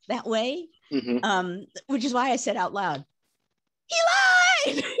lie that way, mm-hmm. Which is why I said out loud, he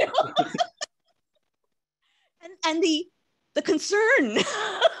lied. and the concern of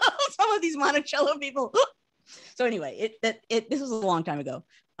some of these Monticello people. So anyway, this was a long time ago.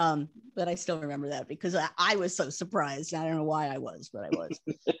 But I still remember that because I was so surprised. I don't know why I was, but I was.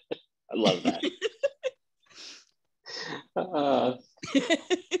 I love that.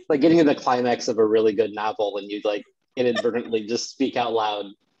 Like getting to the climax of a really good novel and you like inadvertently just speak out loud.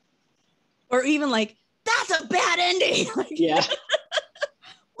 Or even like, that's a bad ending. Like, yeah.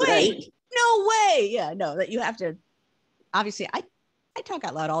 Wait, right? No way. Yeah, no, that you have to, obviously I talk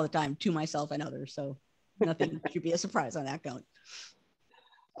out loud all the time to myself and others. So nothing should be a surprise on that count.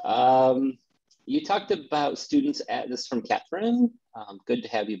 You talked about students this from Catherine. Good to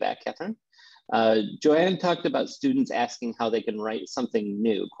have you back, Catherine. Joanne talked about students asking how they can write something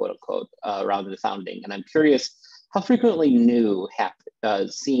new, quote unquote, around the founding. And I'm curious, how frequently new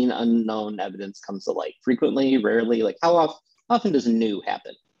seen unknown evidence comes to light? Frequently, rarely, like how often does new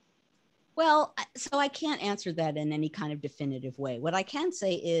happen? Well, so I can't answer that in any kind of definitive way. What I can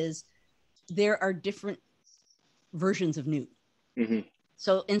say is there are different versions of new. Mm-hmm.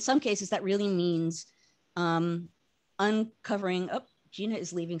 So in some cases, that really means uncovering. Oh, Gina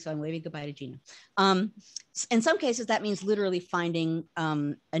is leaving, so I'm waving goodbye to Gina. In some cases, that means literally finding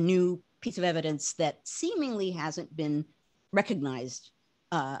a new piece of evidence that seemingly hasn't been recognized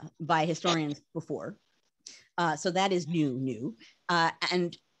by historians before. So that is new.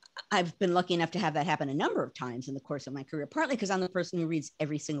 And I've been lucky enough to have that happen a number of times in the course of my career, partly because I'm the person who reads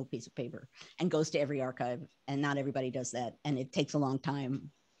every single piece of paper and goes to every archive, and not everybody does that. And it takes a long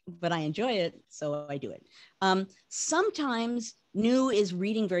time, but I enjoy it, so I do it. Sometimes new is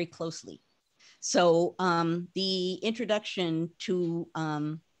reading very closely. So the introduction to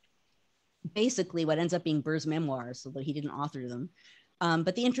basically what ends up being Burr's memoirs, although he didn't author them.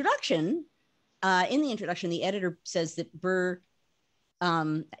 But the introduction, in the introduction, the editor says that Burr,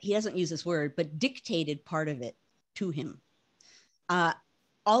 he doesn't use this word, but dictated part of it to him.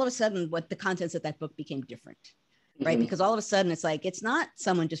 All of a sudden, what the contents of that book became different, right? Mm-hmm. Because all of a sudden, it's like, it's not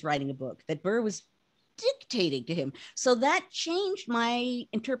someone just writing a book, that Burr was dictating to him. So that changed my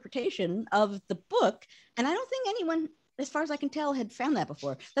interpretation of the book. And I don't think anyone, as far as I can tell, had found that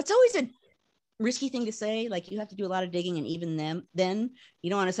before. That's always a risky thing to say. Like, you have to do a lot of digging, and even then you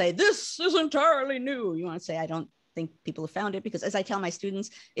don't want to say this is entirely new. You want to say, I don't think people have found it, because as I tell my students,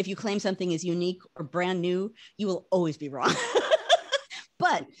 if you claim something is unique or brand new, you will always be wrong.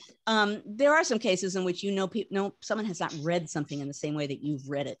 But there are some cases in which someone has not read something in the same way that you've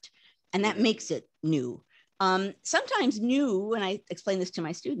read it, and that makes it new. Sometimes new, when I explain this to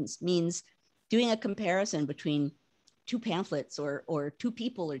my students, means doing a comparison between two pamphlets or two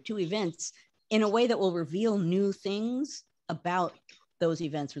people or two events in a way that will reveal new things about those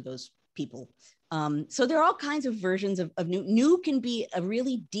events or those people. So there are all kinds of versions of new. New can be a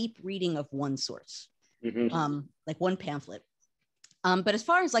really deep reading of one source, like one pamphlet. But as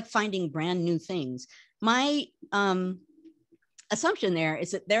far as like finding brand new things, my assumption there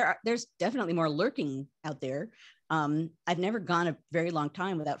is that there's definitely more lurking out there. I've never gone a very long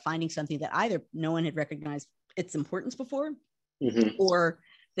time without finding something that either no one had recognized its importance before, or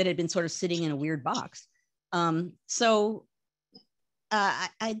that had been sort of sitting in a weird box. So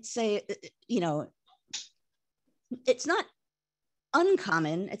I'd say, it's not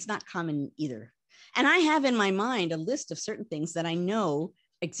uncommon. It's not common either. And I have in my mind a list of certain things that I know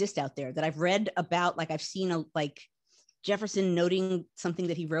exist out there that I've read about. Like, I've seen like Jefferson noting something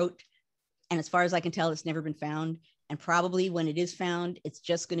that he wrote, and as far as I can tell, it's never been found. And probably when it is found, it's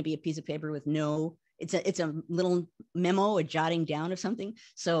just going to be a piece of paper with it's a little memo, a jotting down of something.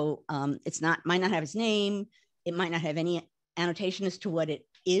 So might not have his name. It might not have any annotation as to what it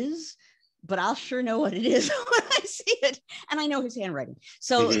is, but I'll sure know what it is when I see it. And I know his handwriting.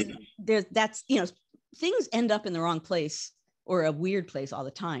 So things end up in the wrong place or a weird place all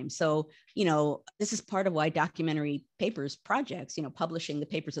the time. So, this is part of why documentary papers projects, publishing the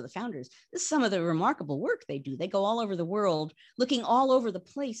papers of the founders, this is some of the remarkable work they do. They go all over the world, looking all over the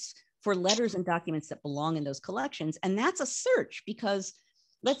place for letters and documents that belong in those collections. And that's a search, because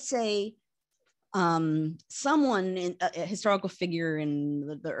let's say someone, a historical figure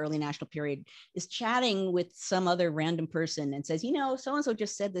in the early national period, is chatting with some other random person and says, so-and-so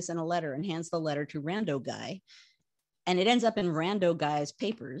just said this in a letter, and hands the letter to Rando Guy. And it ends up in Rando Guy's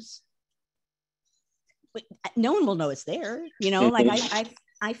papers. But no one will know it's there. Like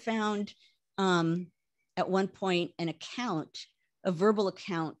I found at one point a verbal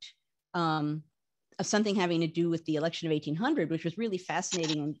account of something having to do with the election of 1800, which was really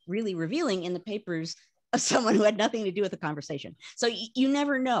fascinating and really revealing in the papers of someone who had nothing to do with the conversation. So you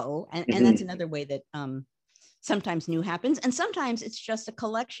never know. And that's another way that sometimes new happens. And sometimes it's just a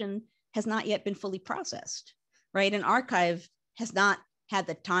collection has not yet been fully processed, right? An archive has not had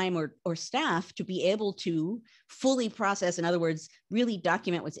the time or staff to be able to fully process, in other words, really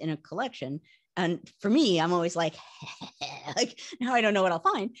document what's in a collection. And for me, I'm always like now I don't know what I'll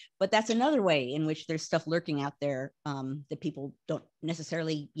find, but that's another way in which there's stuff lurking out there that people don't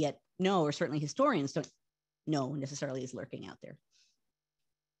necessarily yet know, or certainly historians don't know necessarily is lurking out there.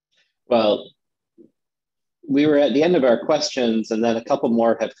 Well, we were at the end of our questions, and then a couple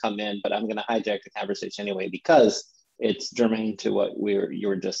more have come in, but I'm going to hijack the conversation anyway, because it's germane to what you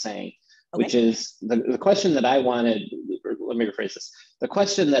were just saying, okay. Which is the question that I wanted, let me rephrase this. The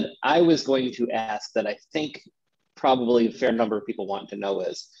question that I was going to ask that I think probably a fair number of people want to know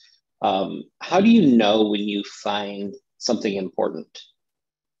is, how do you know when you find something important?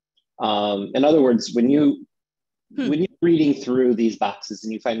 In other words, when you're reading through these boxes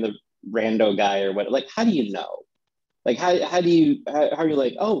and you find the Rando Guy or what, like, how do you know? Like how are you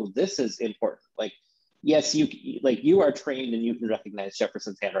like, oh, this is important? Like, yes, you are trained and you can recognize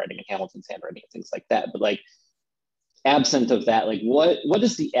Jefferson's handwriting and Hamilton's handwriting and things like that. But like, absent of that, like what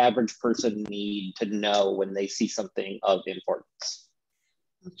does the average person need to know when they see something of importance?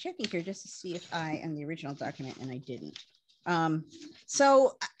 I'm checking here just to see if I am the original document, and I didn't.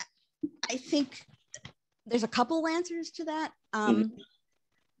 So I think there's a couple answers to that.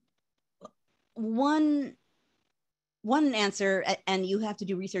 One answer, and you have to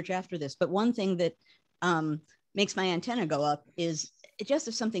do research after this, but one thing that makes my antenna go up is just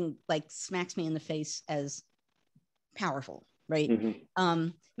if something like smacks me in the face as powerful, right?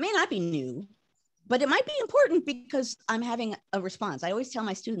 May not be new, but it might be important because I'm having a response. I always tell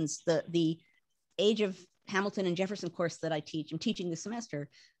my students the Age of Hamilton and Jefferson course that I teach, I'm teaching this semester,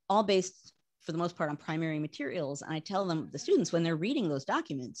 all based for the most part on primary materials. And I tell them, the students, when they're reading those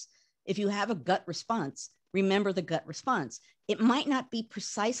documents, if you have a gut response, remember the gut response. It might not be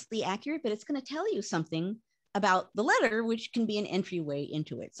precisely accurate, but it's going to tell you something about the letter, which can be an entryway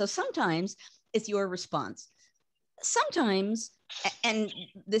into it. So sometimes it's your response. Sometimes, and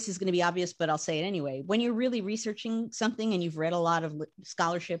this is going to be obvious, but I'll say it anyway, when you're really researching something and you've read a lot of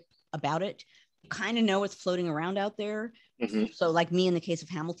scholarship about it, you kind of know what's floating around out there. So like me in the case of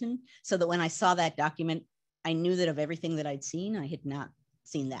Hamilton, so that when I saw that document, I knew that of everything that I'd seen, I had not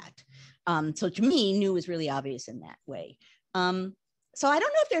seen that. So to me, new is really obvious in that way. So I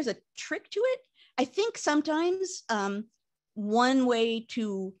don't know if there's a trick to it. I think sometimes one way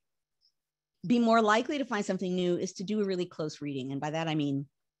to be more likely to find something new is to do a really close reading. And by that, I mean,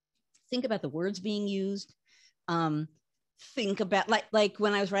 think about the words being used. Think about like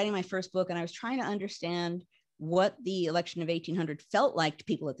when I was writing my first book and I was trying to understand what the election of 1800 felt like to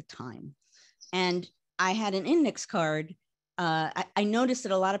people at the time. And I had an index card. I noticed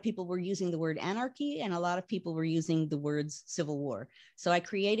that a lot of people were using the word anarchy and a lot of people were using the words civil war. So I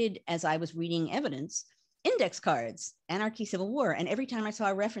created, as I was reading evidence, index cards, anarchy, civil war. And every time I saw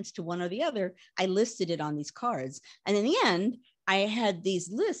a reference to one or the other, I listed it on these cards. And in the end, I had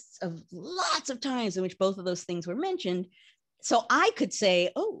these lists of lots of times in which both of those things were mentioned. So I could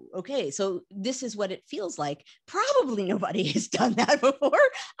say, oh, okay, so this is what it feels like. Probably nobody has done that before.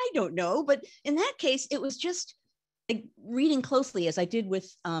 I don't know. But in that case, it was just like reading closely, as I did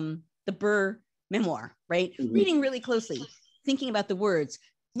with the Burr memoir, right? Reading really closely, thinking about the words,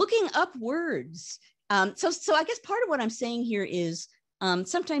 looking up words. So I guess part of what I'm saying here is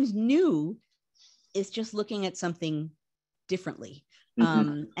sometimes new is just looking at something differently.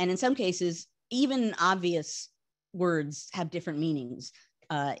 And in some cases, even obvious words have different meanings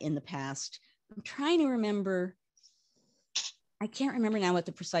in the past. I'm trying to remember, I can't remember now what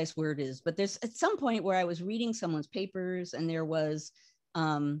the precise word is, but there's at some point where I was reading someone's papers and there was,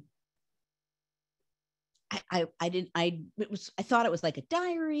 I thought it was like a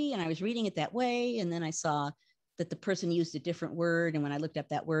diary and I was reading it that way. And then I saw that the person used a different word. And when I looked up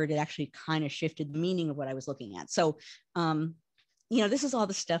that word, it actually kind of shifted the meaning of what I was looking at. So, this is all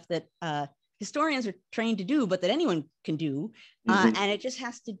the stuff that historians are trained to do, but that anyone can do. And it just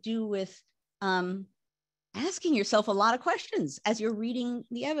has to do with asking yourself a lot of questions as you're reading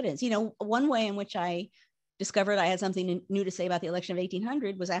the evidence. One way in which I discovered I had something new to say about the election of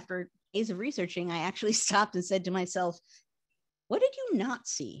 1800 was after days of researching, I actually stopped and said to myself, what did you not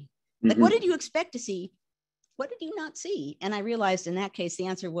see? Like, what did you expect to see? What did you not see? And I realized in that case, the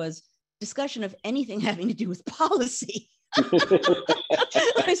answer was discussion of anything having to do with policy.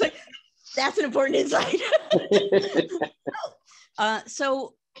 I was like, that's an important insight.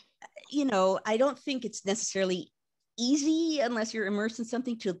 So, I don't think it's necessarily easy unless you're immersed in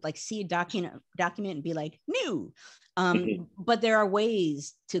something to like see a document and be like new. But there are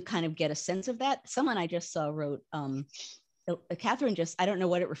ways to kind of get a sense of that. Someone I just saw wrote, Catherine I don't know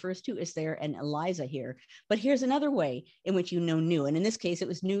what it refers to. Is there an Eliza here? But here's another way in which new. And in this case, it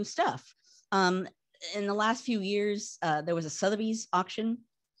was new stuff. In the last few years, there was a Sotheby's auction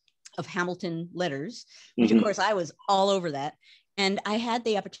of Hamilton letters, which of course I was all over that. And I had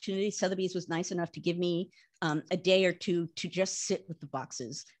the opportunity, Sotheby's was nice enough to give me a day or two to just sit with the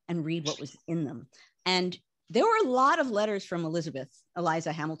boxes and read what was in them. And there were a lot of letters from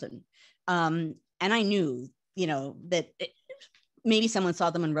Eliza Hamilton. And I knew, that maybe someone saw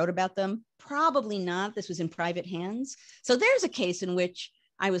them and wrote about them. Probably not. This was in private hands. So there's a case in which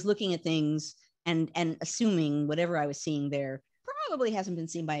I was looking at things and assuming whatever I was seeing there probably hasn't been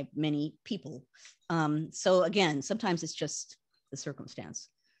seen by many people. So again, sometimes it's just the circumstance.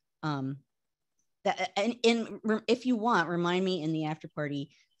 If you want, remind me in the after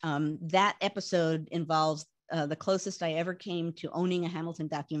party. That episode involves the closest I ever came to owning a Hamilton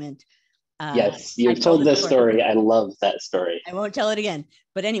document Yes, I you've told told the this story. story. I love that story. I won't tell it again.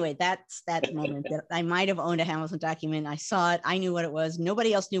 But anyway, that's that moment that I might have owned a Hamilton document. I saw it. I knew what it was.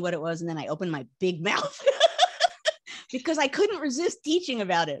 Nobody else knew what it was. And then I opened my big mouth because I couldn't resist teaching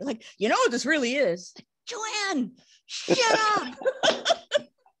about it. Like, you know what this really is? Joanne, shut up.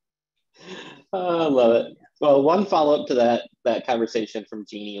 I love it. Well, one follow-up to that conversation from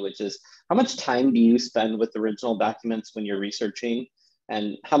Jeannie, which is how much time do you spend with original documents when you're researching,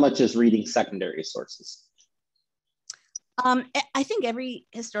 and how much is reading secondary sources? I think every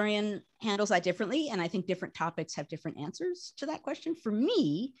historian handles that differently, and I think different topics have different answers to that question. For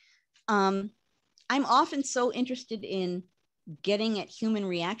me, I'm often so interested in getting at human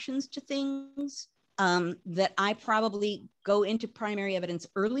reactions to things that I probably go into primary evidence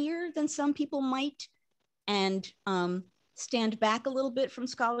earlier than some people might, and stand back a little bit from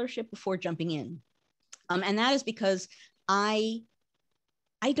scholarship before jumping in. And that is because I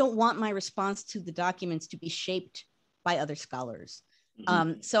don't want my response to the documents to be shaped by other scholars.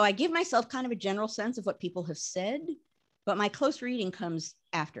 So I give myself kind of a general sense of what people have said, but my close reading comes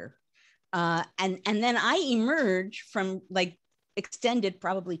after. And then I emerge from like extended,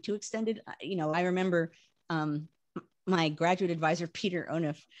 probably too extended. I remember my graduate advisor, Peter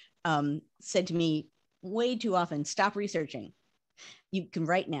Onuf, said to me way too often, stop researching. You can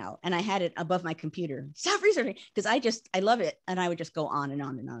write now. And I had it above my computer. Stop researching. Because I love it. And I would just go on and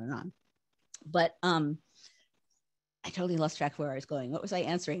on and on and on. But I totally lost track of where I was going. What was I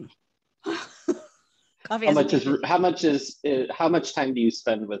answering? Coffee. How much time do you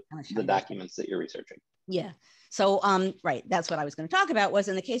spend with the documents that you're researching? Yeah. So right, that's what I was going to talk about. Was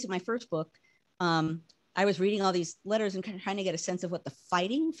in the case of my first book, I was reading all these letters and kind of trying to get a sense of what the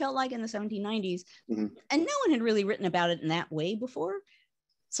fighting felt like in the 1790s, and no one had really written about it in that way before.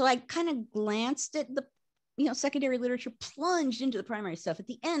 So I kind of glanced at the secondary literature, plunged into the primary stuff. At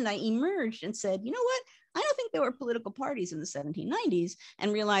the end, I emerged and said, you know what? I don't think there were political parties in the 1790s,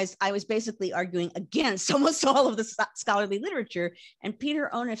 and realized I was basically arguing against almost all of the scholarly literature. And Peter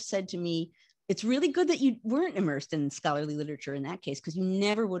Onuf said to me, it's really good that you weren't immersed in scholarly literature in that case, because you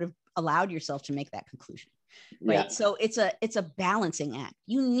never would have allowed yourself to make that conclusion. Right. Yeah. So it's a balancing act.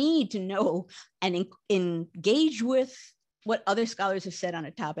 You need to know and engage with what other scholars have said on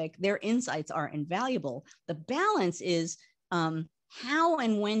a topic. Their insights are invaluable. The balance is how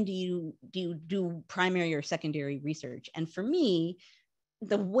and when do you do primary or secondary research? And for me,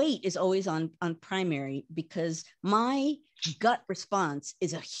 the weight is always on primary, because my gut response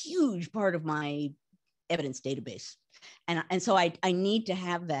is a huge part of my evidence database. And so I need to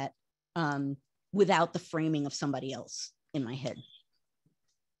have that without the framing of somebody else in my head.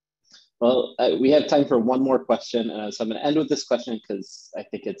 Well, we have time for one more question. So I'm going to end with this question because I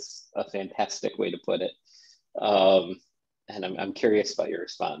think it's a fantastic way to put it. And I'm curious about your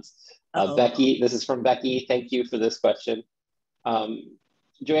response. Becky, this is from Becky. Thank you for this question.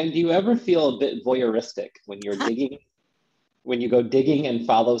 Joanne, do you ever feel a bit voyeuristic when you're digging, when you go digging and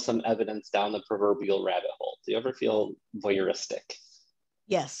follow some evidence down the proverbial rabbit hole? Do you ever feel voyeuristic?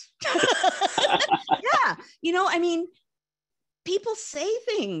 Yes. Yeah. I mean, people say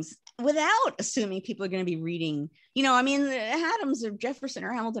things without assuming people are going to be reading. Adams or Jefferson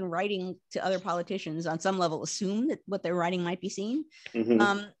or Hamilton writing to other politicians on some level assume that what they're writing might be seen.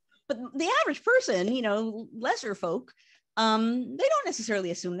 But the average person, lesser folk, they don't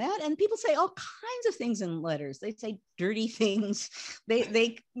necessarily assume that. And people say all kinds of things in letters. They say dirty things.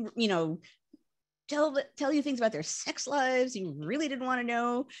 They tell you things about their sex lives you really didn't want to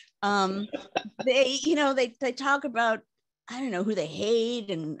know. They talk about, I don't know, who they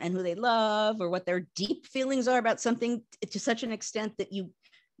hate and who they love, or what their deep feelings are about something to such an extent that you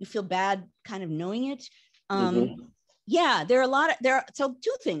feel bad kind of knowing it. Yeah, so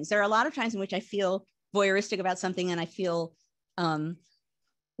two things. There are a lot of times in which I feel voyeuristic about something, and I feel,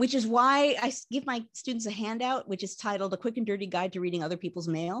 which is why I give my students a handout, which is titled A Quick and Dirty Guide to Reading Other People's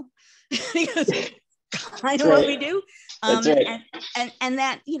Mail, because kind of what we do. That's right. And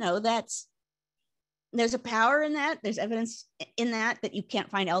that, there's a power in that. There's evidence in that you can't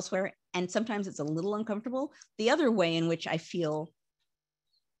find elsewhere. And sometimes it's a little uncomfortable. The other way in which I feel,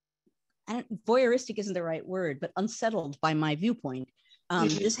 voyeuristic isn't the right word, but unsettled by my viewpoint.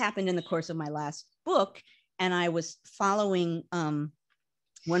 This happened in the course of my last book, and I was following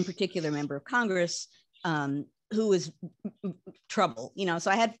one particular member of Congress who was trouble.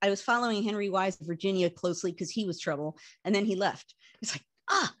 So I was following Henry Wise of Virginia closely because he was trouble, and then he left. It's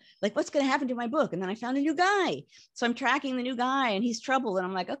like what's going to happen to my book? And then I found a new guy. So I'm tracking the new guy, and he's trouble. And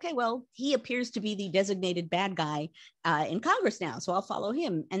I'm like, okay, well, he appears to be the designated bad guy in Congress now, so I'll follow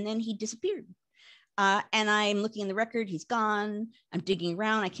him. And then he disappeared. And I'm looking in the record, he's gone. I'm digging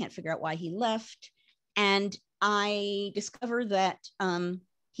around, I can't figure out why he left. And I discover that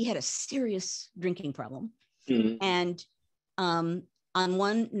he had a serious drinking problem. And on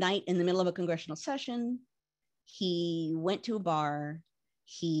one night in the middle of a congressional session, he went to a bar,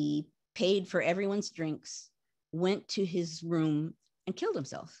 he paid for everyone's drinks, went to his room and killed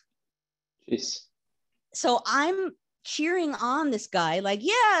himself. Jeez. So I'm cheering on this guy, like,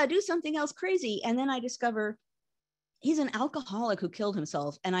 yeah, do something else crazy. And then I discover he's an alcoholic who killed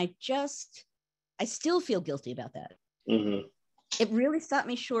himself. And I still feel guilty about that. It really stopped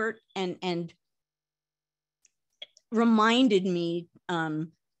me short and reminded me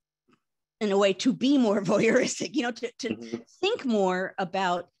in a way to be more voyeuristic, to think more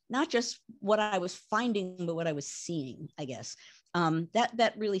about not just what I was finding, but what I was seeing, I guess.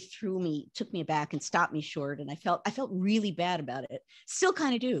 That really took me aback and stopped me short. And I felt really bad about it. Still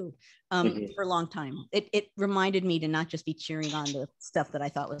kind of do for a long time. It reminded me to not just be cheering on the stuff that I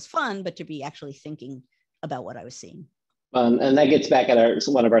thought was fun, but to be actually thinking about what I was seeing. And that gets back at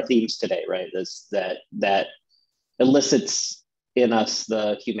one of our themes today, right? Is that elicits in us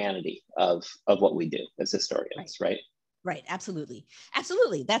the humanity of what we do as historians, right? Right, absolutely.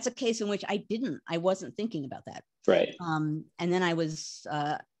 That's a case in which I wasn't thinking about that. Right. And then I was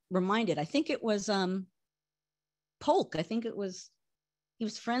reminded, I think it was Polk. He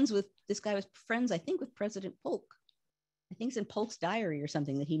was friends with, this guy was friends, I think, with President Polk. I think it's in Polk's diary or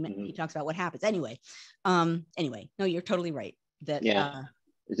something that he talks about what happens. Anyway, no, you're totally right. That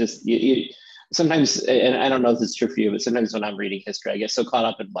it's just you sometimes, and I don't know if this is true for you, but sometimes when I'm reading history, I get so caught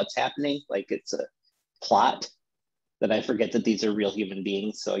up in what's happening, like it's a plot, that I forget that these are real human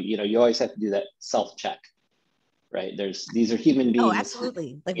beings. So you always have to do that self-check, right? These are human beings. Oh,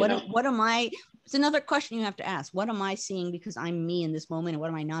 absolutely. Like what am I? It's another question you have to ask. What am I seeing because I'm me in this moment, and what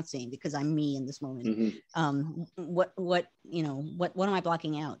am I not seeing because I'm me in this moment? What am I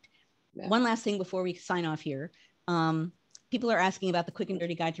blocking out? Yeah. One last thing before we sign off here. People are asking about the quick and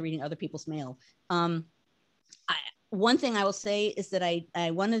dirty guide to reading other people's mail. One thing I will say is that I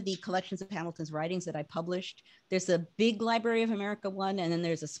one of the collections of Hamilton's writings that I published, there's a big Library of America one, and then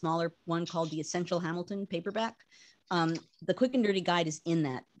there's a smaller one called the Essential Hamilton paperback. The quick and dirty guide is in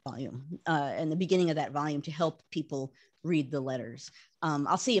that volume, in the beginning of that volume, to help people read the letters.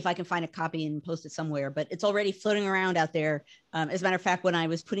 I'll see if I can find a copy and post it somewhere, but it's already floating around out there. As a matter of fact, when I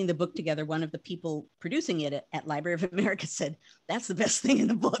was putting the book together, one of the people producing it at Library of America said, that's the best thing in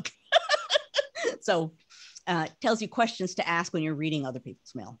the book. So tells you questions to ask when you're reading other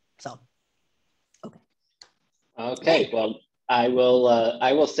people's mail. So, okay. Well, I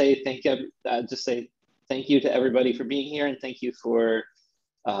will say thank you. Just say thank you to everybody for being here, and thank you for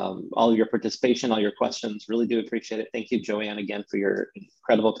all your participation, all your questions. Really do appreciate it. Thank you, Joanne, again for your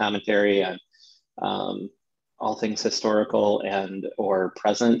incredible commentary on all things historical and or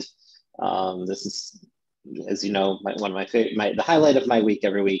present. This is, as you know, one of my favorite, the highlight of my week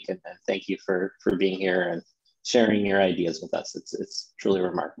every week. And thank you for being here and sharing your ideas with us. It's truly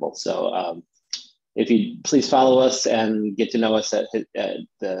remarkable. So if you please follow us and get to know us at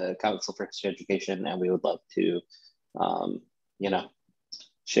the Council for History Education, and we would love to,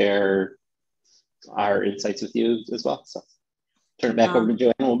 share our insights with you as well. So turn it back over to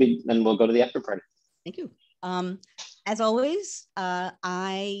Joanne, and we'll go to the after party. Thank you. As always,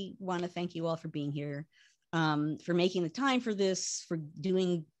 I want to thank you all for being here, for making the time for this, for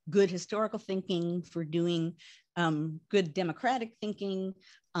doing good historical thinking, for doing good democratic thinking.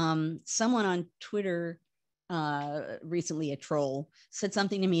 Someone on Twitter recently, a troll, said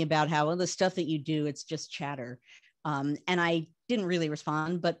something to me about how, well, the stuff that you do, it's just chatter. And I didn't really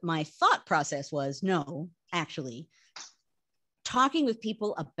respond, but my thought process was, no, actually, talking with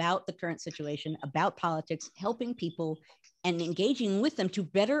people about the current situation, about politics, helping people and engaging with them to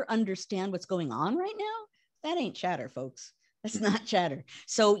better understand what's going on right now, that ain't chatter, folks. That's not chatter.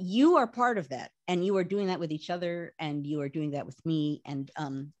 So you are part of that, and you are doing that with each other, and you are doing that with me. And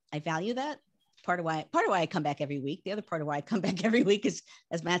I value that. Part of why I come back every week. The other part of why I come back every week is,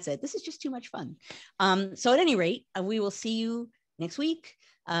 as Matt said, this is just too much fun. So at any rate, we will see you next week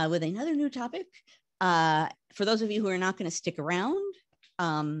with another new topic. For those of you who are not going to stick around,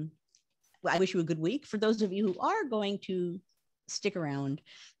 I wish you a good week. For those of you who are going to stick around,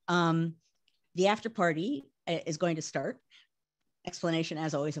 the after party is going to start. Explanation,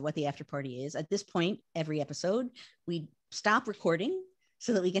 as always, of what the after party is. At this point, every episode, we stop recording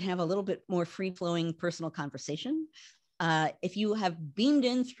so that we can have a little bit more free-flowing personal conversation. If you have beamed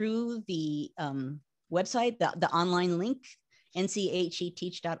in through the website, the online link,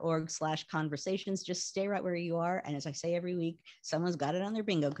 ncheteach.org/conversations, just stay right where you are. And as I say every week, someone's got it on their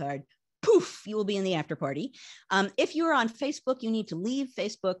bingo card. poof, you will be in the after party. If you're on Facebook, you need to leave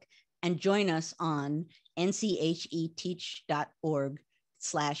Facebook and join us on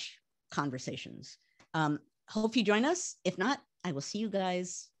ncheteach.org/conversations. Hope you join us. If not, I will see you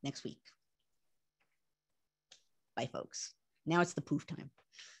guys next week. Bye, folks. Now it's the poof time.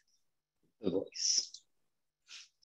 The voice.